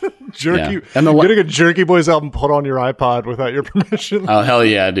 Jerky, Yeah. And the getting a Jerky Boys album put on your iPod without your permission. Oh hell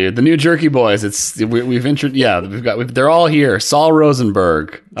yeah, dude! The new Jerky Boys. We've introduced. Yeah, they're all here. Saul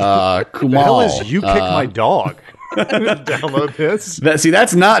Rosenberg, Kumal. The hell is You Kick My Dog? Download this.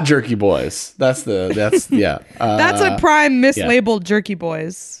 That's not Jerky Boys. That's yeah. That's a prime mislabeled Jerky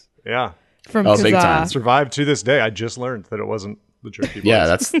Boys Yeah. from Oh, big Kazaa. time. Survived to this day. I just learned that it wasn't the Jerky Boys. Yeah,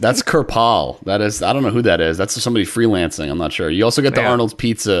 that's Kerpal. That is, I don't know who that is. That's somebody freelancing. I'm not sure. You also get the Yeah. Arnold's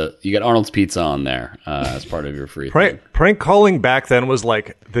Pizza. You get Arnold's Pizza on there as part of your free thing. Prank calling back then was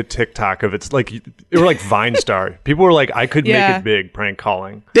like the TikTok of it's like it were like Vine Star. People were like, I could Yeah. make it big. Prank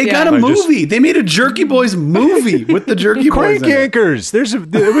calling. They Yeah. got a I just- movie. They made a Jerky Boys movie with the Jerky Boys. Crank in it. anchors.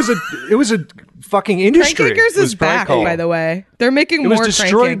 It was a fucking Crank industry. Anchors was is prank back, calling. by the way. They're making It was more Crank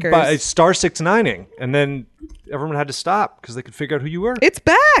destroyed Anchors. by Star 6ix9ing, and then everyone had to stop because they could figure out who you were. It's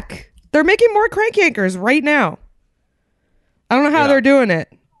back. They're making more Crank Anchors right now. I don't know how Yeah. they're doing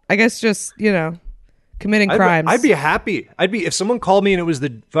it. I guess just, committing crimes. I'd be happy. If someone called me and it was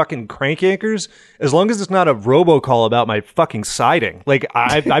the fucking Crank Anchors, as long as it's not a robocall about my fucking siding. Like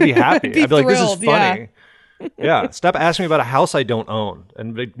I'd be happy. Be I'd be like, this is thrilled, yeah. funny. Yeah. Stop asking me about a house I don't own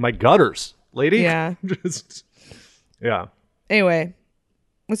and like, my gutters, lady. Yeah. Just, yeah. Anyway,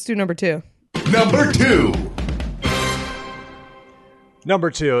 let's do number 2. Number 2.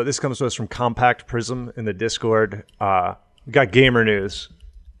 Number 2, this comes to us from Compact Prism in the Discord. We got gamer news.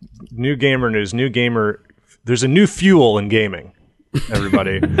 New gamer news. There's a new fuel in gaming,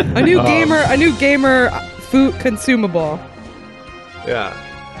 everybody. A new gamer food consumable. Yeah.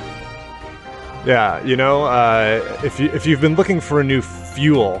 Yeah, if you've been looking for a new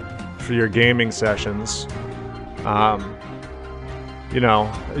fuel for your gaming sessions,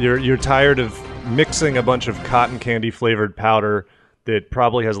 you're tired of mixing a bunch of cotton candy flavored powder that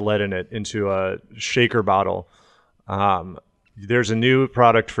probably has lead in it into a shaker bottle. There's a new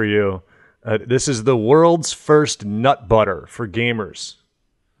product for you. This is the world's first nut butter for gamers.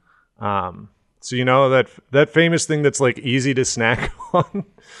 So that famous thing that's like easy to snack on.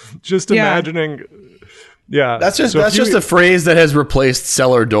 Just Yeah. imagining. Yeah, That's just a phrase that has replaced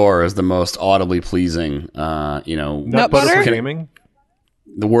cellar door as the most audibly pleasing. Nut butter? for gaming.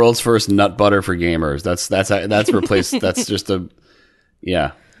 The world's first nut butter for gamers. That's replaced. That's just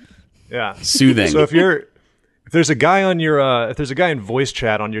Yeah, soothing. So if there's a guy in voice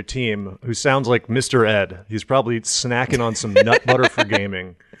chat on your team who sounds like Mr. Ed, he's probably snacking on some nut butter for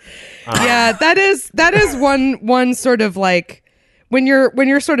gaming. Yeah, that is one sort of like when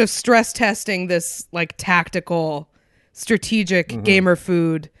you're sort of stress testing this like tactical strategic gamer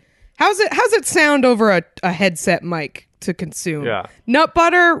food. How's it sound over a headset mic to consume? Yeah. Nut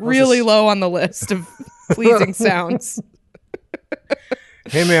butter really low on the list of pleasing sounds.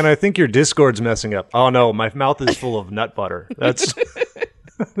 Hey man, I think your Discord's messing up. Oh no, my mouth is full of nut butter. That's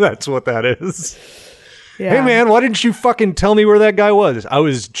that's what that is. Yeah. Hey man, why didn't you fucking tell me where that guy was? I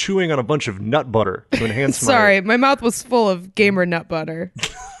was chewing on a bunch of nut butter to enhance my... Sorry, my mouth was full of gamer nut butter.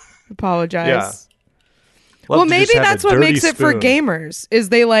 Apologize. Yeah. Love Well, to maybe just have that's a what dirty makes it for spoon. gamers is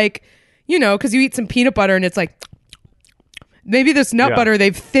they like, because you eat some peanut butter and it's like, maybe this nut Yeah. butter,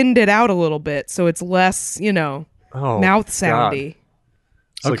 they've thinned it out a little bit. So it's less, Oh, mouth God. soundy.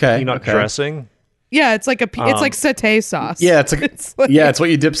 It's like Okay, peanut okay. dressing. Yeah, it's like it's like satay sauce. Yeah, it's what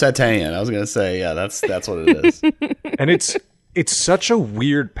you dip satay in. I was gonna say, yeah, that's what it is. And it's such a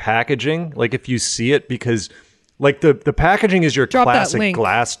weird packaging. Like if you see it, because like the packaging is your Drop that classic link.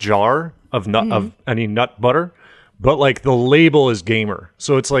 glass jar of of any nut butter, but like the label is gamer,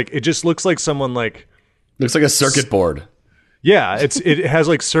 so it's like it just looks like someone like Looks like a circuit board. yeah, it has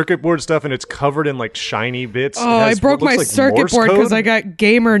like circuit board stuff and it's covered in like shiny bits. Oh, I broke my circuit Morse board because code. I got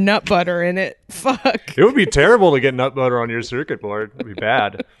gamer nut butter in it. Fuck. It would be terrible to get nut butter on your circuit board. It'd be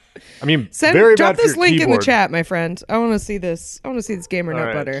bad. I mean, very Drop bad for this your link in the keyboard. chat, my friend. I want to see this. I want to see this gamer nut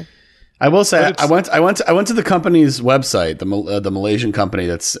right. butter. I will say, But I went to the company's website, the Malaysian company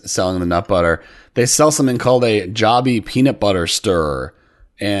that's selling the nut butter. They sell something called a Joby peanut butter stirrer,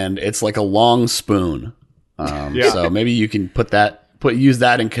 and it's like a long spoon. So maybe you can use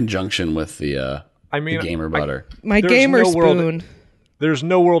that in conjunction with the gamer butter. My There's gamer no world- spoon. There's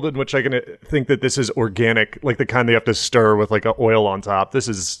no world in which I can think that this is organic, like the kind that you have to stir with like a oil on top. This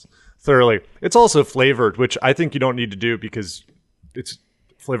is thoroughly. It's also flavored, which I think you don't need to do because it's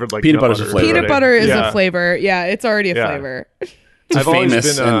flavored like Peanut nut butter's a butter flavor. Peanut already. butter is Yeah. a flavor. Yeah, it's already a Yeah. flavor. It's a I've always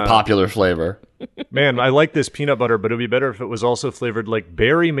famous been, and popular flavor. Man, I like this peanut butter, but it would be better if it was also flavored like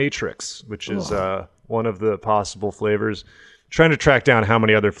Berry Matrix, which is one of the possible flavors. Trying to track down how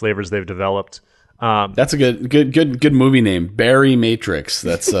many other flavors they've developed. That's a good movie name, Barry Matrix.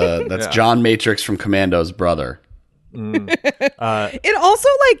 That's John Matrix from Commando's brother. It also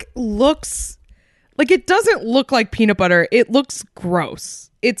like looks like it doesn't look like peanut butter. It looks gross.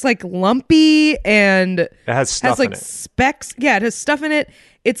 It's like lumpy and It has stuff like in it. specks. Yeah, it has stuff in it.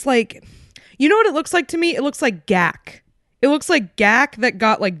 It's like, you know what it looks like to me? It looks like gack. It looks like gack that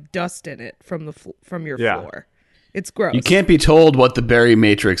got like dust in it from from your Yeah. floor. It's gross. You can't be told what the Barry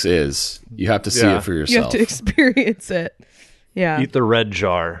Matrix is. You have to see Yeah. it for You have yourself. to experience it. Yeah. Eat the red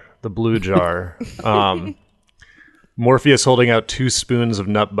jar, the blue jar. Morpheus holding out 2 spoons of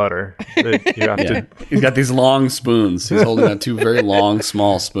nut butter. That you have Yeah. to, He's got these long spoons. He's holding out 2 very long,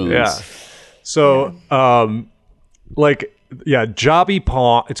 small spoons. yeah. So, Jobby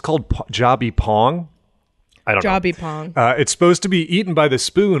Pong. It's called Jobby Pong. I don't know. Jobby Pong. It's supposed to be eaten by the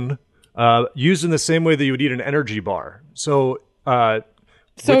spoon, used in the same way that you would eat an energy bar. So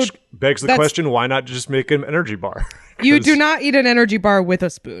which begs the that's- question: why not just make an energy bar? You do not eat an energy bar with a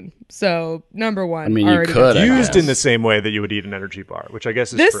spoon. So, number one. I mean, you already could. got- I Used in guess. the same way that you would eat an energy bar, which I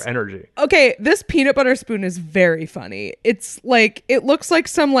guess is This- for energy. Okay, this peanut butter spoon is very funny. It's like, it looks like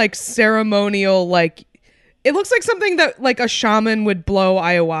some like ceremonial, like, it looks like something that like a shaman would blow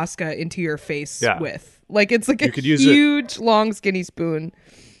ayahuasca into your face Yeah. with. Like, it's like a could use it- huge, long, skinny spoon.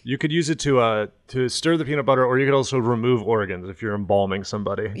 You could use it to stir the peanut butter, or you could also remove organs if you're embalming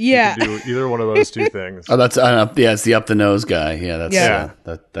somebody. Yeah. You could do either one of those two things. Oh, that's it's the up the nose guy. Yeah, that's Yeah.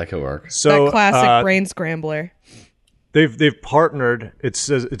 that could work. So That classic brain scrambler. they've partnered. It's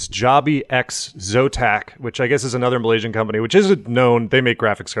Jobby X Zotac, which I guess is another Malaysian company, which isn't known. They make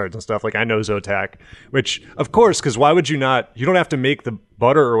graphics cards and stuff. Like I know Zotac, which of course, because why would you not? You don't have to make the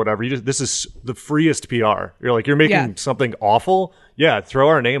butter or whatever. This is the freest PR. You're like you're making Yeah. something awful. Yeah, throw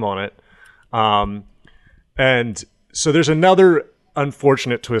our name on it. And so there's another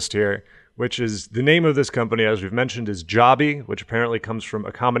unfortunate twist here, which is the name of this company, as we've mentioned, is Jobby, which apparently comes from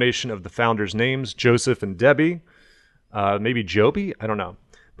a combination of the founders' names, Joseph and Debbie. Maybe Joby? I don't know.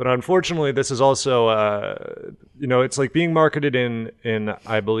 But unfortunately, this is also, it's like being marketed in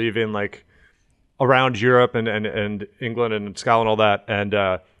I believe, in like around Europe and England and Scotland, all that. And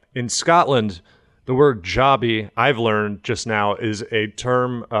in Scotland, the word jobby, I've learned just now, is a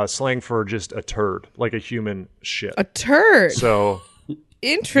term slang for just a turd, like a human shit. A turd. So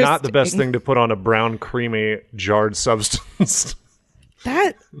Interesting. not the best thing to put on a brown, creamy, jarred substance.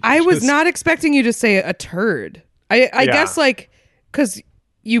 That I was not expecting you to say a turd. I Yeah. guess like because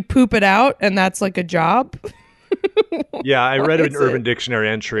you poop it out and that's like a job. Yeah, I read an is Urban it? Dictionary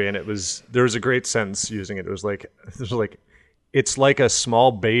entry, and there was a great sentence using it. It was like, it's like a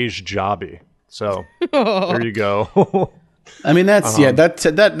small beige jobby. So there you go. I mean, that's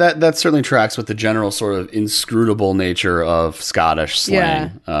that certainly tracks with the general sort of inscrutable nature of Scottish slang,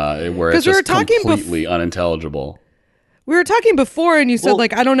 where it's 'Cause we were just talking completely unintelligible. We were talking before and you said Well-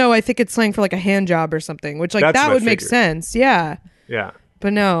 like, I don't know, I think it's slang for like a hand job or something, which like That's that what I would make figured. sense. Yeah. Yeah.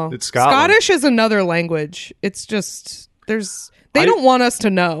 But no. It's Scotland. Scottish is another language. It's just they don't want us to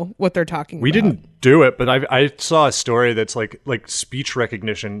know what they're talking about. We didn't do it, but I saw a story that's like speech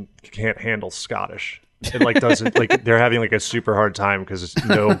recognition can't handle Scottish. It like doesn't like they're having like a super hard time because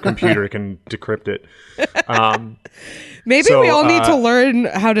no computer can decrypt it. Maybe So, we all need to learn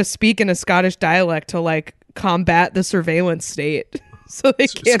how to speak in a Scottish dialect to like combat the surveillance state. so they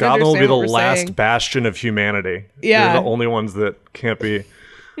can't Scotland will be the understand what we're last saying. bastion of humanity. Yeah. They're the only ones that can't be.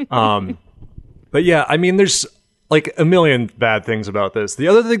 But yeah, I mean, there's like a million bad things about this. The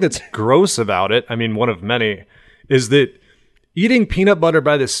other thing that's gross about it, I mean, one of many, is that eating peanut butter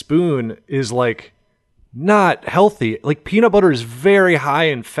by the spoon is like not healthy. Like peanut butter is very high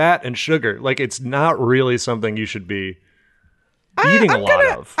in fat and sugar. Like it's not really something you should be eating a lot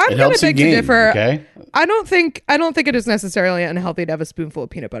of. I'm It gonna helps you beg to gain, differ. okay? I don't think it is necessarily unhealthy to have a spoonful of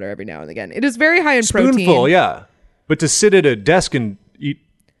peanut butter every now and again. It is very high in protein. Spoonful, yeah. But to sit at a desk and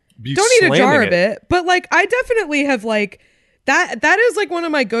Don't eat a jar of it. But like I definitely have like that is like one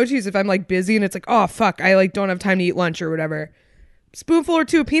of my go-tos if I'm like busy and it's like, oh fuck, I like don't have time to eat lunch or whatever. Spoonful or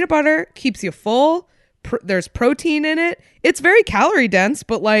two of peanut butter keeps you full. There's protein in it. It's very calorie dense,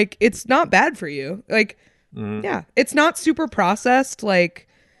 but like it's not bad for you. Like yeah, it's not super processed. Like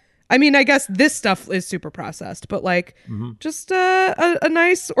I mean, I guess this stuff is super processed, but like just a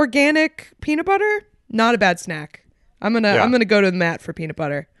nice organic peanut butter, not a bad snack. I'm gonna go to the mat for peanut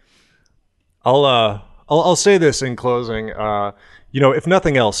butter. I'll say this in closing. If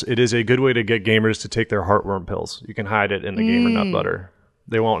nothing else, it is a good way to get gamers to take their heartworm pills. You can hide it in the gamer nut butter.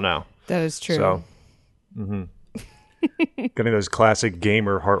 They won't know. That is true. So, getting those classic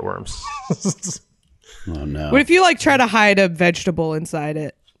gamer heartworms. Oh no. What if you like try to hide a vegetable inside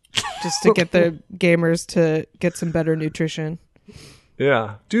it just to get the gamers to get some better nutrition?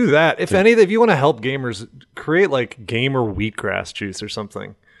 Yeah, do that. If you want to help gamers, create like gamer wheatgrass juice or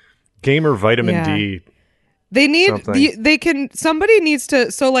something. Gamer vitamin D. They need something. Somebody needs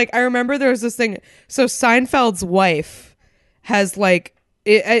to. So like I remember there was this thing. So Seinfeld's wife has like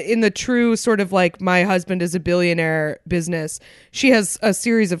in the true sort of like my husband is a billionaire business. She has a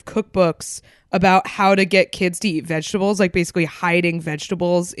series of cookbooks about how to get kids to eat vegetables, like basically hiding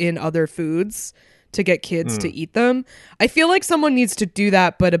vegetables in other foods to get kids to eat them. I feel like someone needs to do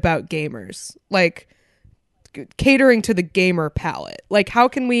that, but about gamers, like catering to the gamer palate. Like how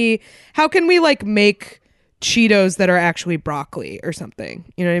can we like make Cheetos that are actually broccoli or something?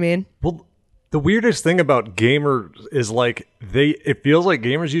 You know what I mean? Well, the weirdest thing about gamers is like it feels like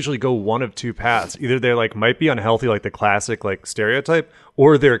gamers usually go one of two paths. Either they're like might be unhealthy, like the classic like stereotype,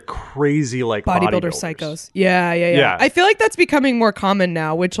 or they're crazy like bodybuilder bodybuilders. psychos. Yeah. I feel like that's becoming more common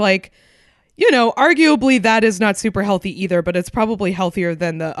now, which like, arguably that is not super healthy either, but it's probably healthier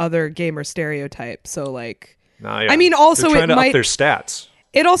than the other gamer stereotype. So like, I mean, also they're trying to might up their stats.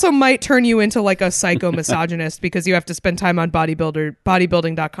 It also might turn you into like a psycho misogynist because you have to spend time on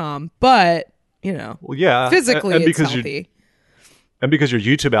bodybuilding.com. But, Well, yeah, physically and it's healthy. And because your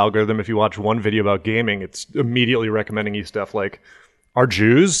YouTube algorithm, if you watch one video about gaming, it's immediately recommending you stuff like, are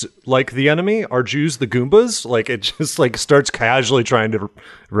Jews like the enemy? Are Jews the Goombas? Like it just like starts casually trying to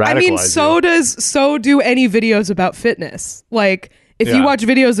radicalize I mean, you. so do any videos about fitness. Like if you watch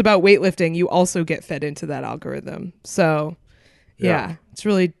videos about weightlifting, you also get fed into that algorithm. So yeah, it's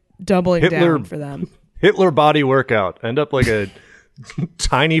really doubling down for them. Hitler body workout. End up like a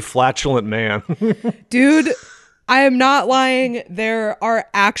tiny flatulent man. Dude, I am not lying. There are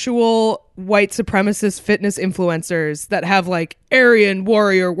actual white supremacist fitness influencers that have like Aryan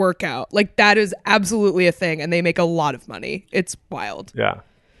warrior workout. Like that is absolutely a thing and they make a lot of money. It's wild. Yeah.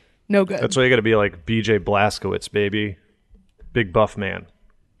 No good. That's why you got to be like BJ Blazkowicz, baby. Big buff man.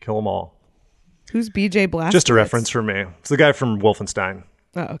 Kill them all. Who's BJ Blazkowicz? Just a reference for me. It's the guy from Wolfenstein.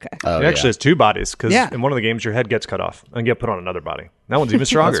 Oh, okay. He actually has two bodies because in one of the games your head gets cut off and get put on another body. That one's even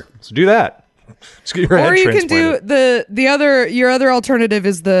stronger. So do that. Just get your head Or you can do transplanted. your other alternative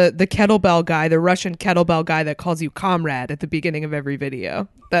is the kettlebell guy, the Russian kettlebell guy that calls you comrade at the beginning of every video.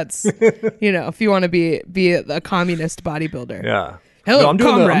 That's if you want to be a communist bodybuilder. Yeah. Hello, I'm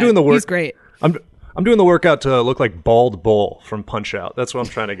comrade. doing the work. He's great. I'm doing the workout to look like Bald Bull from Punch Out. That's what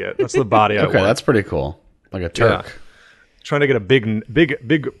I'm trying to get. That's the body I want. Okay, that's pretty cool. Like a Turk. Yeah. Trying to get a big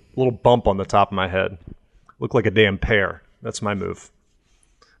little bump on the top of my head. Look like a damn pear. That's my move.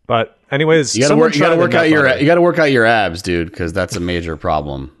 But anyways, You got to work out your abs, dude, because that's a major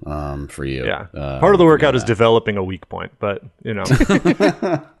problem for you. Yeah, part of the workout is developing a weak point, but you're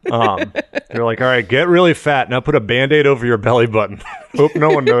like, all right, get really fat now. Put a Band-Aid over your belly button. Hope no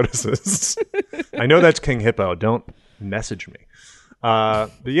one notices. I know that's King Hippo. Don't message me.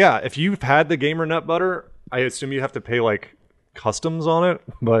 But yeah, if you've had the gamer nut butter, I assume you have to pay like customs on it.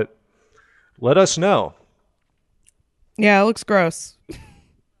 But let us know. Yeah, it looks gross.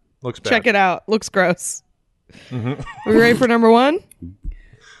 Looks bad. Check it out. Looks gross. Are we ready for number one?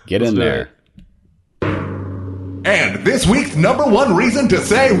 Get in there. And this week's number one reason to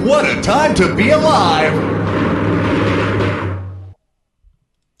say what a time to be alive.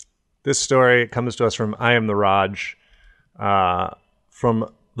 This story comes to us from I Am the Raj.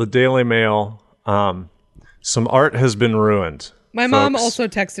 from the Daily Mail. Some art has been ruined. My mom folks. also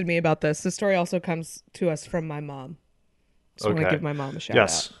texted me about this. The story also comes to us from my mom. Just want to give my mom a shout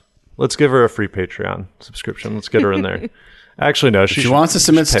out. Let's give her a free Patreon subscription. Let's get her in there. Actually, no. If she wants to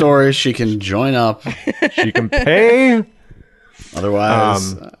submit stories, she can join up. She can pay.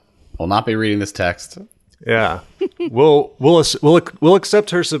 Otherwise, we'll not be reading this text. Yeah, we'll accept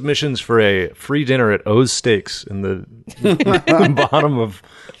her submissions for a free dinner at O's Steaks in the bottom of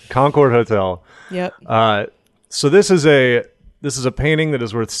Concord Hotel. Yep. So this is a painting that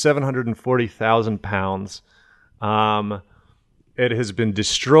is worth £740,000. It has been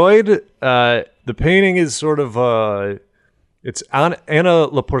destroyed. The painting is sort of it's Anna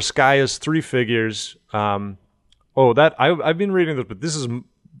Leporskaya's Three Figures. I've been reading this, but this is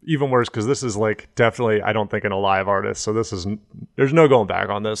even worse because this is like definitely, I don't think, an alive artist. So there's no going back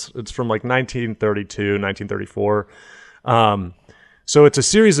on this. It's from like 1932, 1934. So it's a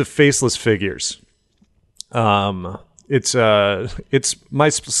series of faceless figures. It's my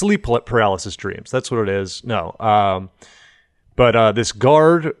sleep paralysis dreams. That's what it is. No. But this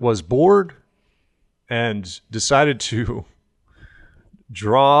guard was bored and decided to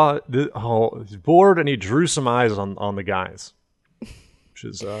draw he's bored, and he drew some eyes on the guys. Which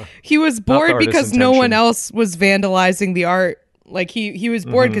is he was bored because no one else was vandalizing the art. Like he was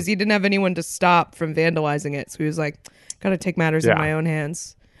bored because he didn't have anyone to stop from vandalizing it. So he was like, gotta take matters in my own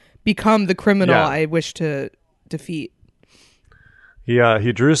hands. Become the criminal I wish to defeat.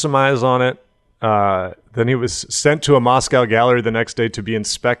 He drew some eyes on it. Then he was sent to a Moscow gallery the next day to be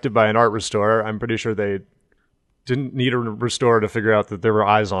inspected by an art restorer. I'm pretty sure they didn't need a restorer to figure out that there were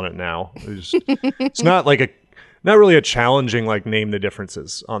eyes on it now. It's not really a challenging, like, name the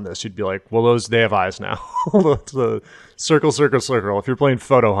differences on this. You'd be like, well, they have eyes now. It's a circle, circle, circle. If you're playing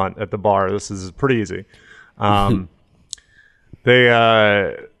photo hunt at the bar, this is pretty easy.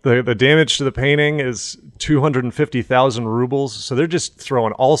 The damage to the painting is 250,000 rubles. So they're just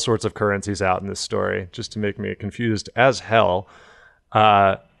throwing all sorts of currencies out in this story just to make me confused as hell.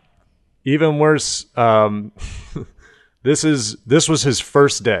 Even worse, this was his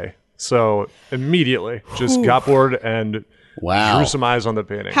first day. So immediately just got bored and drew some eyes on the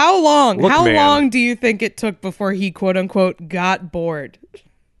painting. How long? Long do you think it took before he, quote unquote, got bored?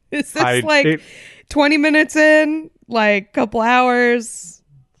 Is this 20 minutes in? Like, couple hours?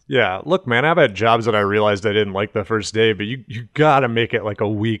 Yeah. Look, man, I've had jobs that I realized I didn't like the first day, but you gotta make it like a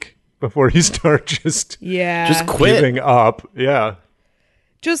week before you start just giving up. Yeah.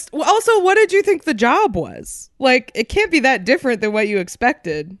 Also, what did you think the job was? Like, it can't be that different than what you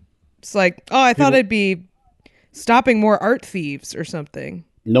expected. It's like, I thought it'd be stopping more art thieves or something.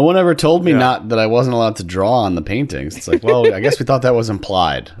 No one ever told me that I wasn't allowed to draw on the paintings. It's like, well, I guess we thought that was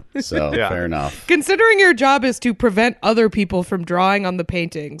implied. So fair enough. Considering your job is to prevent other people from drawing on the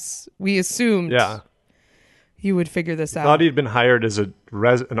paintings, we assumed you would figure this out. Thought he'd been hired as an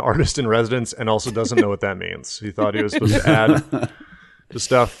artist in residence and also doesn't know what that means. He thought he was supposed to add the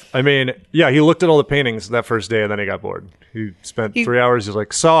stuff. I mean, he looked at all the paintings that first day and then he got bored. He spent 3 hours. He's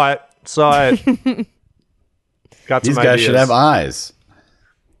like, saw it. Got These some guys ideas. should have eyes.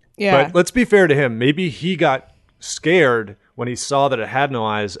 Yeah. But let's be fair to him. Maybe he got scared when he saw that it had no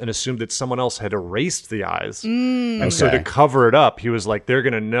eyes and assumed that someone else had erased the eyes. And so to cover it up, he was like, they're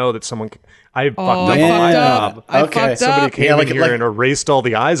going to know that I fucked up on my job. Somebody came in here and erased all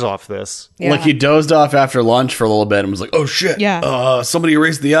the eyes off this. Yeah. Like he dozed off after lunch for a little bit and was like, oh shit. Yeah. Somebody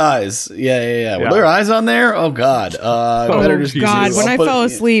erased the eyes. Yeah. Were there eyes on there? Oh God. Better just God, when I fell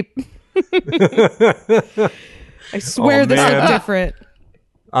asleep. I swear this looked different.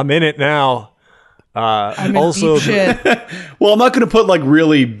 I'm in it now. I'm also in deep shit. Well, I'm not going to put like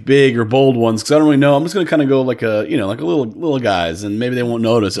really big or bold ones because I don't really know. I'm just going to kind of go like a little guys, and maybe they won't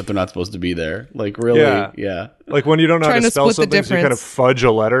notice if they're not supposed to be there. Like really, yeah. Like when you don't know how Trying to to spell split the something, so you kind of fudge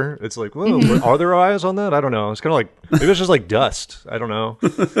a letter. It's like, whoa, are there eyes on that? I don't know. It's kind of like maybe it's just like dust. I don't know.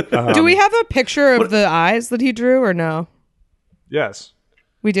 Do we have a picture of the eyes that he drew or no? Yes,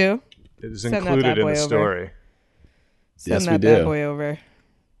 we do. it is included in the story. Send that bad boy over.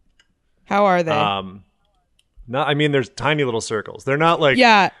 How are they? No, I mean, there's tiny little circles. They're not like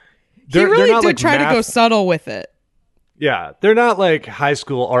he really did try to go subtle with it. Yeah, they're not like high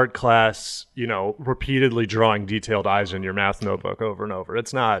school art class, repeatedly drawing detailed eyes in your math notebook over and over.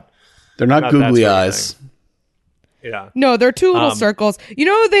 It's not. They're not googly eyes. Yeah. No, they're two little circles.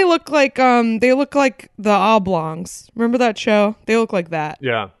 They look like the oblongs. Remember that show? They look like that.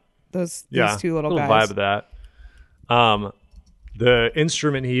 Yeah. These two little a guys. vibe of that. The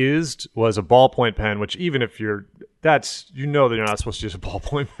instrument he used was a ballpoint pen, which even if you're that you're not supposed to use a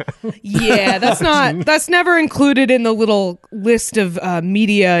ballpoint pen. Yeah, that's never included in the little list of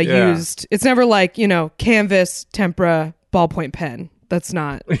media used. It's never like, canvas, tempera, ballpoint pen. That's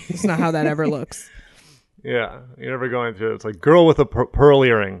not how that ever looks. Yeah, you're never going through. It's like girl with a pearl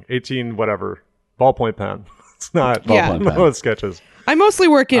earring, 18 whatever, ballpoint pen. It's not Ballpoint pen. No sketches. I mostly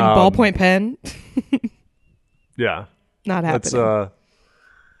work in ballpoint pen. Yeah. Not happening.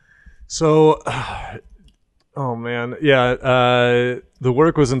 That's oh man, yeah. The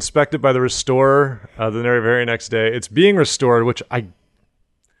work was inspected by the restorer the very next day. It's being restored, which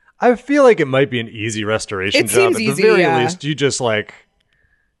I feel like it might be an easy restoration It job. seems At easy, the very yeah. least, you just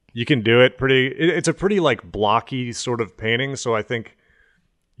you can do it pretty. It's a pretty blocky sort of painting. So I think,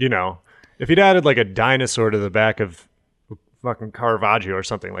 if he'd added a dinosaur to the back of fucking Caravaggio or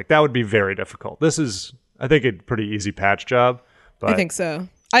something, that would be very difficult. This is, I think, a pretty easy patch job. But I think so.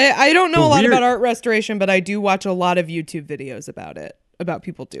 I don't know a lot about art restoration, but I do watch a lot of YouTube videos about it, about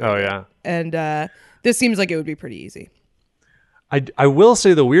people doing it. Oh, yeah. And this seems like it would be pretty easy. I will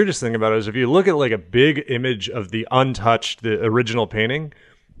say the weirdest thing about it is if you look at a big image of the untouched, the original painting,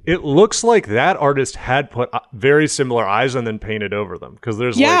 it looks like that artist had put very similar eyes and then painted over them. Because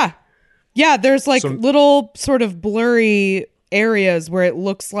there's there's some little sort of blurry areas where it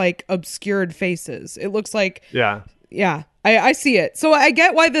looks like obscured faces. It looks like I see it. So I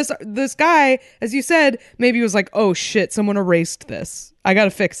get why this guy, as you said, maybe was like, oh shit, someone erased this. I gotta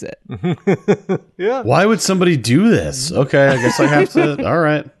fix it. Yeah. Why would somebody do this? Okay, I guess I have to. All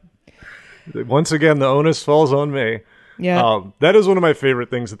right. Once again, the onus falls on me. Yeah. That is one of my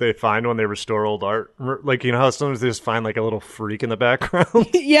favorite things that they find when they restore old art. How sometimes they just find a little freak in the background.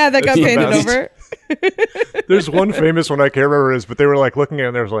 Yeah, that got the painted best. over. There's one famous one I can't remember what it is, but they were looking at it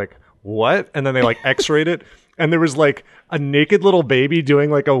and they was what? And then they x-rayed it. And there was a naked little baby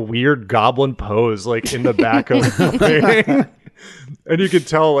doing a weird goblin pose in the back of the painting. And you could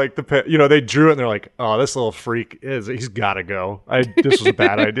tell they drew it and they're like, oh, this little freak he's gotta go. This was a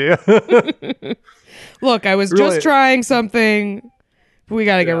bad idea. Look, I was just trying something, but we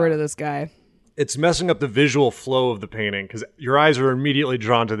gotta get rid of this guy. It's messing up the visual flow of the painting because your eyes are immediately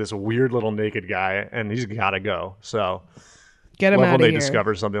drawn to this weird little naked guy and he's gotta go. So Get him out of when here. they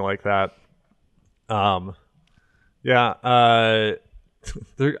discover something like that.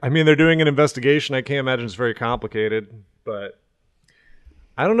 They're doing an investigation. I can't imagine it's very complicated, but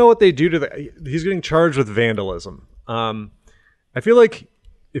I don't know what they do to he's getting charged with vandalism. I feel like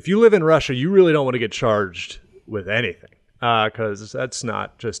if you live in Russia, you really don't want to get charged with anything because that's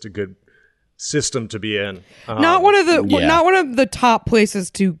not just a good system to be in. Not one of the top places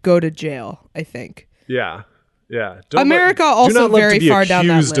to go to jail, I think. Yeah. America also do not love very to be far down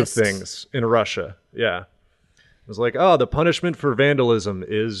that accused list. of things in Russia. Yeah. It was the punishment for vandalism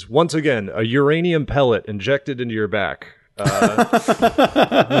is once again a uranium pellet injected into your back.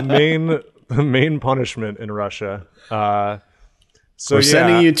 The main punishment in Russia. So we're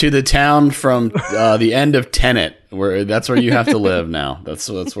sending you to the town from the end of Tenet, that's where you have to live now. That's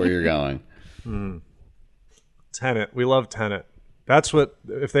where you're going. Tenet. We love Tenet. That's what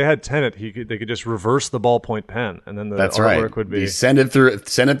if they had Tenet, they could just reverse the ballpoint pen, and then the artwork would be You send it through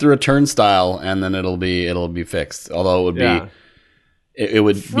a turnstile, and then it'll be fixed. Although it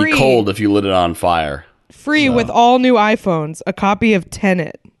would be cold if you lit it on fire. Free with all new iPhones, a copy of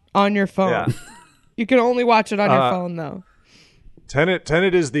Tenet on your phone. Yeah. You can only watch it on your phone though.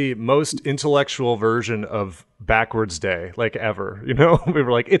 Tenet is the most intellectual version of Backwards Day, ever. We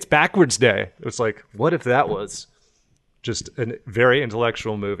were it's Backwards Day. It's what if that was just a very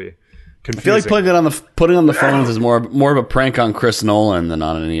intellectual movie? Confusing. I feel like putting on the phones is more of a prank on Chris Nolan than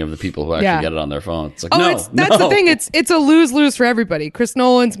on any of the people who actually get it on their phone. It's that's the thing. It's a lose-lose for everybody. Chris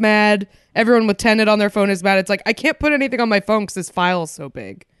Nolan's mad. Everyone with Tenet on their phone is mad. It's I can't put anything on my phone because this file is so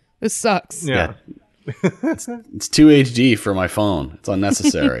big. This sucks. Yeah. It's too HD for my phone. It's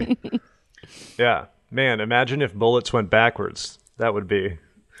unnecessary. Yeah. Man, imagine if bullets went backwards. That would be.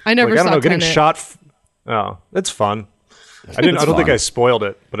 I never saw getting Tenet. shot. Oh, it's fun. I don't think I spoiled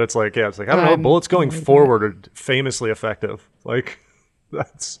it, but it's I don't know. Bullets going forward are famously effective.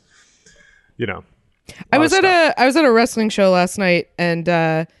 That's, I was at a wrestling show last night, and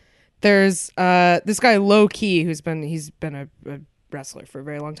there's this guy Low Key he's been a wrestler for a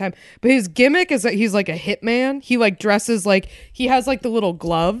very long time, but his gimmick is that he's a hitman. He dresses he has the little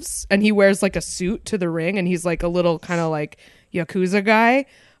gloves, and he wears a suit to the ring, and he's a little kind of Yakuza guy.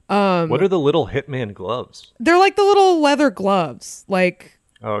 What are the little hitman gloves? They're the little leather gloves. Oh,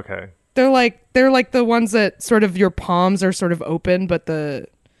 okay. They're the ones that sort of your palms are sort of open, but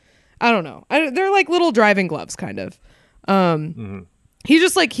I don't know. They're little driving gloves, kind of. He's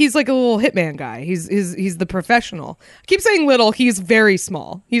just like he's like a little hitman guy. He's the professional. I keep saying little. He's very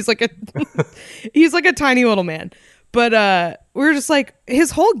small. He's like a he's like a tiny little man. But we're just like,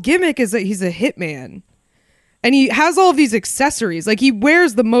 his whole gimmick is that he's a hitman, and he has all of these accessories. Like, he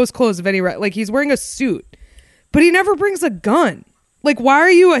wears the most clothes of any like he's wearing a suit, but he never brings a gun. Like, why are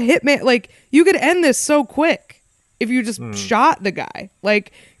you a hitman? Like, you could end this so quick if you just shot the guy.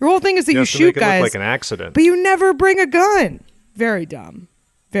 Like, your whole thing is that you shoot make it guys look like an accident, but you never bring a gun. Very dumb.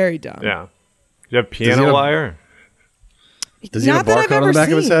 Very dumb. Yeah. You have piano wire? Does he have a barcode on the back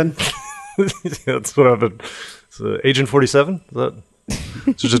of his head? That's what I've been. Agent 47?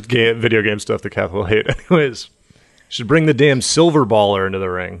 It's just video game stuff that Kath will hate. Anyways, should bring the damn silver baller into the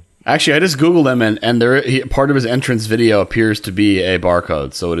ring. Actually, I just Googled him, and part of his entrance video appears to be a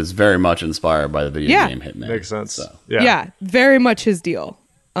barcode, so it is very much inspired by the video game Hitman. Makes sense. So. Yeah, very much his deal.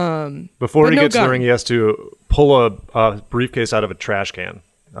 Before he gets to the ring, he has to pull a briefcase out of a trash can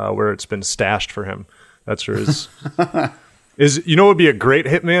where it's been stashed for him. That's where his... You know what would be a great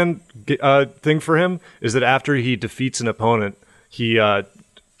Hitman thing for him? Is that after he defeats an opponent, he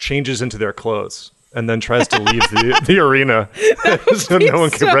changes into their clothes and then tries to leave the arena so no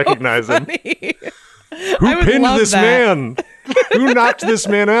one can recognize him. Who pinned this man? Who knocked this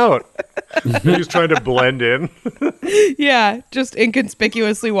man out? He's trying to blend in. Yeah, just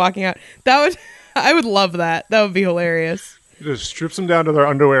inconspicuously walking out. I would love that. That would be hilarious. He just strips them down to their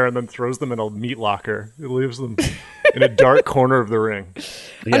underwear and then throws them in a meat locker. He leaves them in a dark corner of the ring.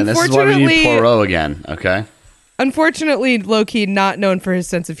 Again, this is why we need Poirot again, okay? Unfortunately, low-key not known for his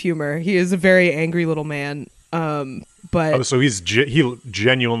sense of humor. He is a very angry little man. So he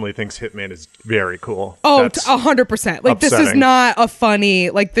genuinely thinks Hitman is very cool. Oh, 100%. Like, this is upsetting. not a funny,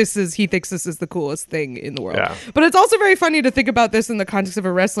 like, he thinks this is the coolest thing in the world. Yeah. But it's also very funny to think about this in the context of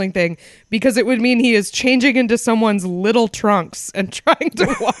a wrestling thing, because it would mean he is changing into someone's little trunks and trying to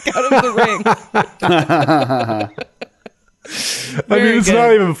walk out of the ring. I mean, it's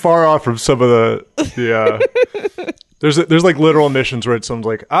not even far off from some of the there's like literal missions where someone's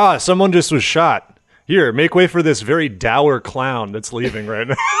like, someone just was shot. Here, make way for this very dour clown that's leaving right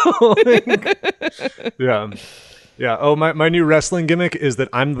now. Yeah. Oh, my new wrestling gimmick is that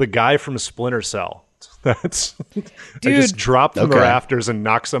I'm the guy from Splinter Cell. That's I just drop from the rafters and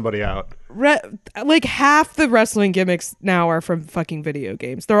knock somebody out. Like, half the wrestling gimmicks now are from fucking video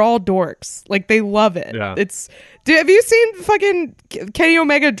games. They're all dorks. Like, they love it. Yeah. Have you seen fucking Kenny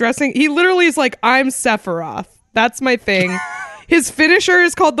Omega dressing? He literally is like, I'm Sephiroth. That's my thing. His finisher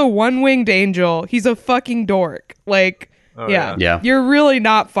is called the One-Winged Angel. He's a fucking dork. Like, yeah. You're really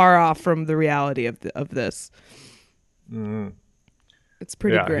not far off from the reality of this. It's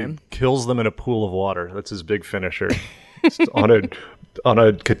pretty grim. He kills them in a pool of water. That's his big finisher. on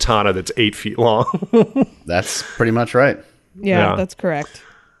a katana that's 8 feet long. That's pretty much right. Yeah, that's correct.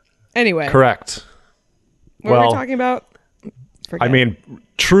 Anyway. Correct. What were we talking about? Forget. I mean,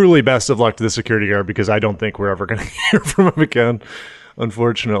 truly best of luck to the security guard, because I don't think we're ever going to hear from him again,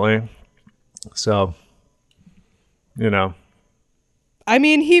 unfortunately. So, I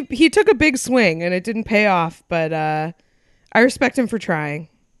mean, he took a big swing and it didn't pay off, but I respect him for trying.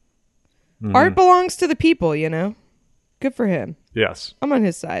 Art belongs to the people, Good for him. Yes. I'm on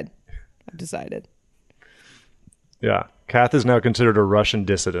his side. I've decided. Yeah. Kath is now considered a Russian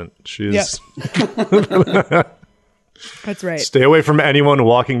dissident. She's... Yep. That's right. Stay away from anyone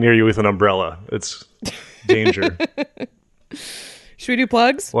walking near you with an umbrella. It's danger. Should we do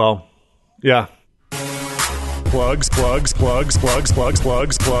plugs? Well, yeah. Plugs. Everybody!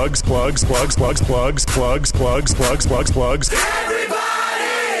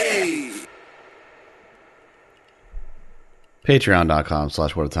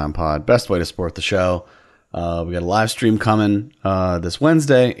 Patreon.com/whatatimepod. Best way to support the show. We got a live stream coming this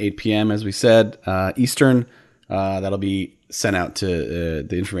Wednesday, 8 p.m. as we said, Eastern. That'll be sent out to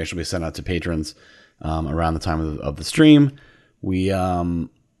the information will be sent out to patrons around the time of the stream. We have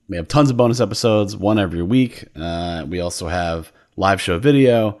tons of bonus episodes, one every week. We also have live show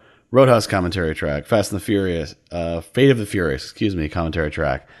video, Roadhouse commentary track, Fast and the Furious, Fate of the Furious, commentary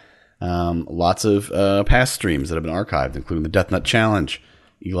track. Lots of past streams that have been archived, including the Death Nut Challenge,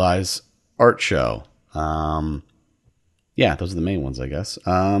 Eli's art show. Yeah, those are the main ones, I guess.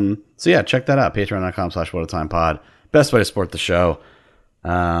 So yeah, check that out. Patreon.com/whatatimepod. Best way to support the show.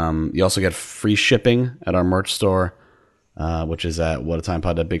 You also get free shipping at our merch store, which is at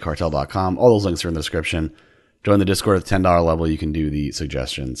whatatimepod.bigcartel.com. All those links are in the description. Join the Discord at the $10 level. You can do the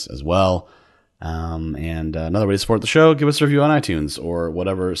suggestions as well. And another way to support the show, give us a review on iTunes or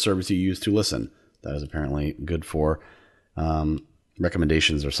whatever service you use to listen. That is apparently good for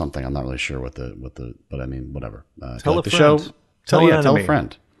recommendations or something. I'm not really sure what the but I mean, whatever. Tell a the friend. show. Tell an Tell a enemy.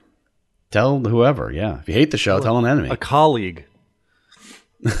 friend. Tell whoever. Yeah. If you hate the show, tell an enemy. A colleague.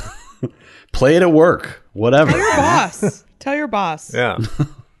 Play it at work. Whatever. Tell your boss. Tell your boss. Yeah.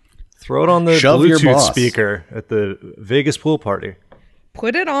 Throw it on the Shove your Bluetooth boss. speaker at the Vegas pool party.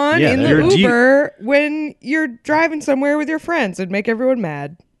 Put it on Yeah, in the you're deep. Uber when you're driving somewhere with your friends and make everyone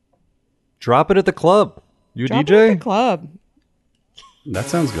mad. Drop it at the club. You Drop DJ? it at the club. That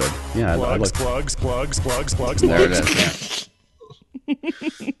sounds good. Yeah. I like plugs. There it is. Yeah.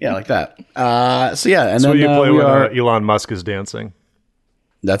 Yeah, like that. So yeah, and That's then what you play we when are. Elon Musk is dancing.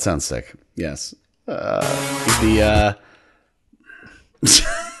 That sounds sick. Yes. Yeah,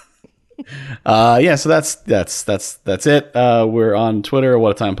 so that's it. We're on Twitter,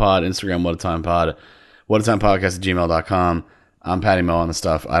 What a Time Pod, Instagram, What a Time Pod, whatatimepodcast@gmail.com. I'm Patty Mo on the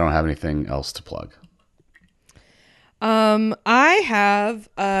stuff. I don't have anything else to plug. I have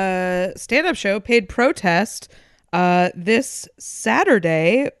a stand-up show, Paid Protest, this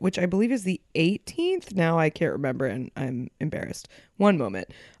Saturday, which I believe is the 18th. Now I can't remember, and I'm embarrassed. One moment.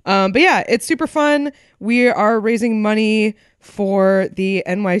 But yeah, it's super fun. We are raising money for the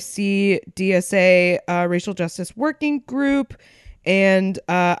NYC DSA Racial Justice Working Group, and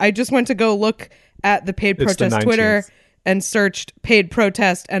I just went to go look at the Paid It's the Protest 19th. Twitter and searched Paid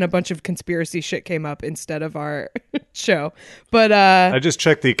Protest, and a bunch of conspiracy shit came up instead of our show. But I just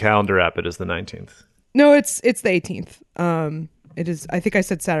checked the calendar app. It is the 19th. no, it's the 18th. It is. I think I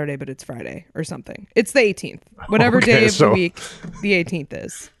said Saturday, but it's Friday or something. It's the 18th. Whatever Okay, day of so- the week the 18th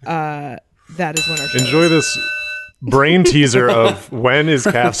is. That is when our show Enjoy this brain teaser of when is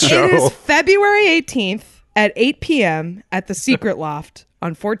Kath's It show. is February 18th at 8 p.m. at the Secret Loft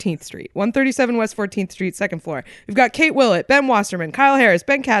on 14th Street, 137 West 14th Street, second floor. We've got Kate Willett, Ben Wasserman, Kyle Harris,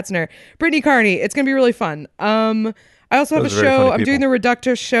 Ben Katzner, Brittany Carney. It's going to be really fun. I also have Those a are very show. funny I'm doing the people.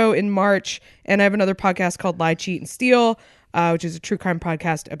 Reductor show in March, and I have another podcast called Lie, Cheat, and Steal, which is a true crime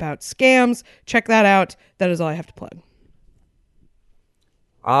podcast about scams. Check that out. That is all I have to plug.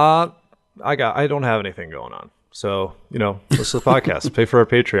 I don't have anything going on. So, listen to the podcast. Pay for our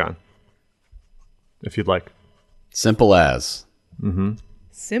Patreon. If you'd like. Simple as.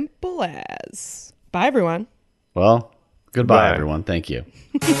 Simple as. Bye, everyone. Well, goodbye, Bye. everyone. Thank you.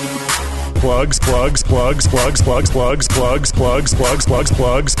 Plugs.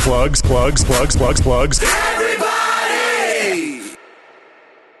 Everybody!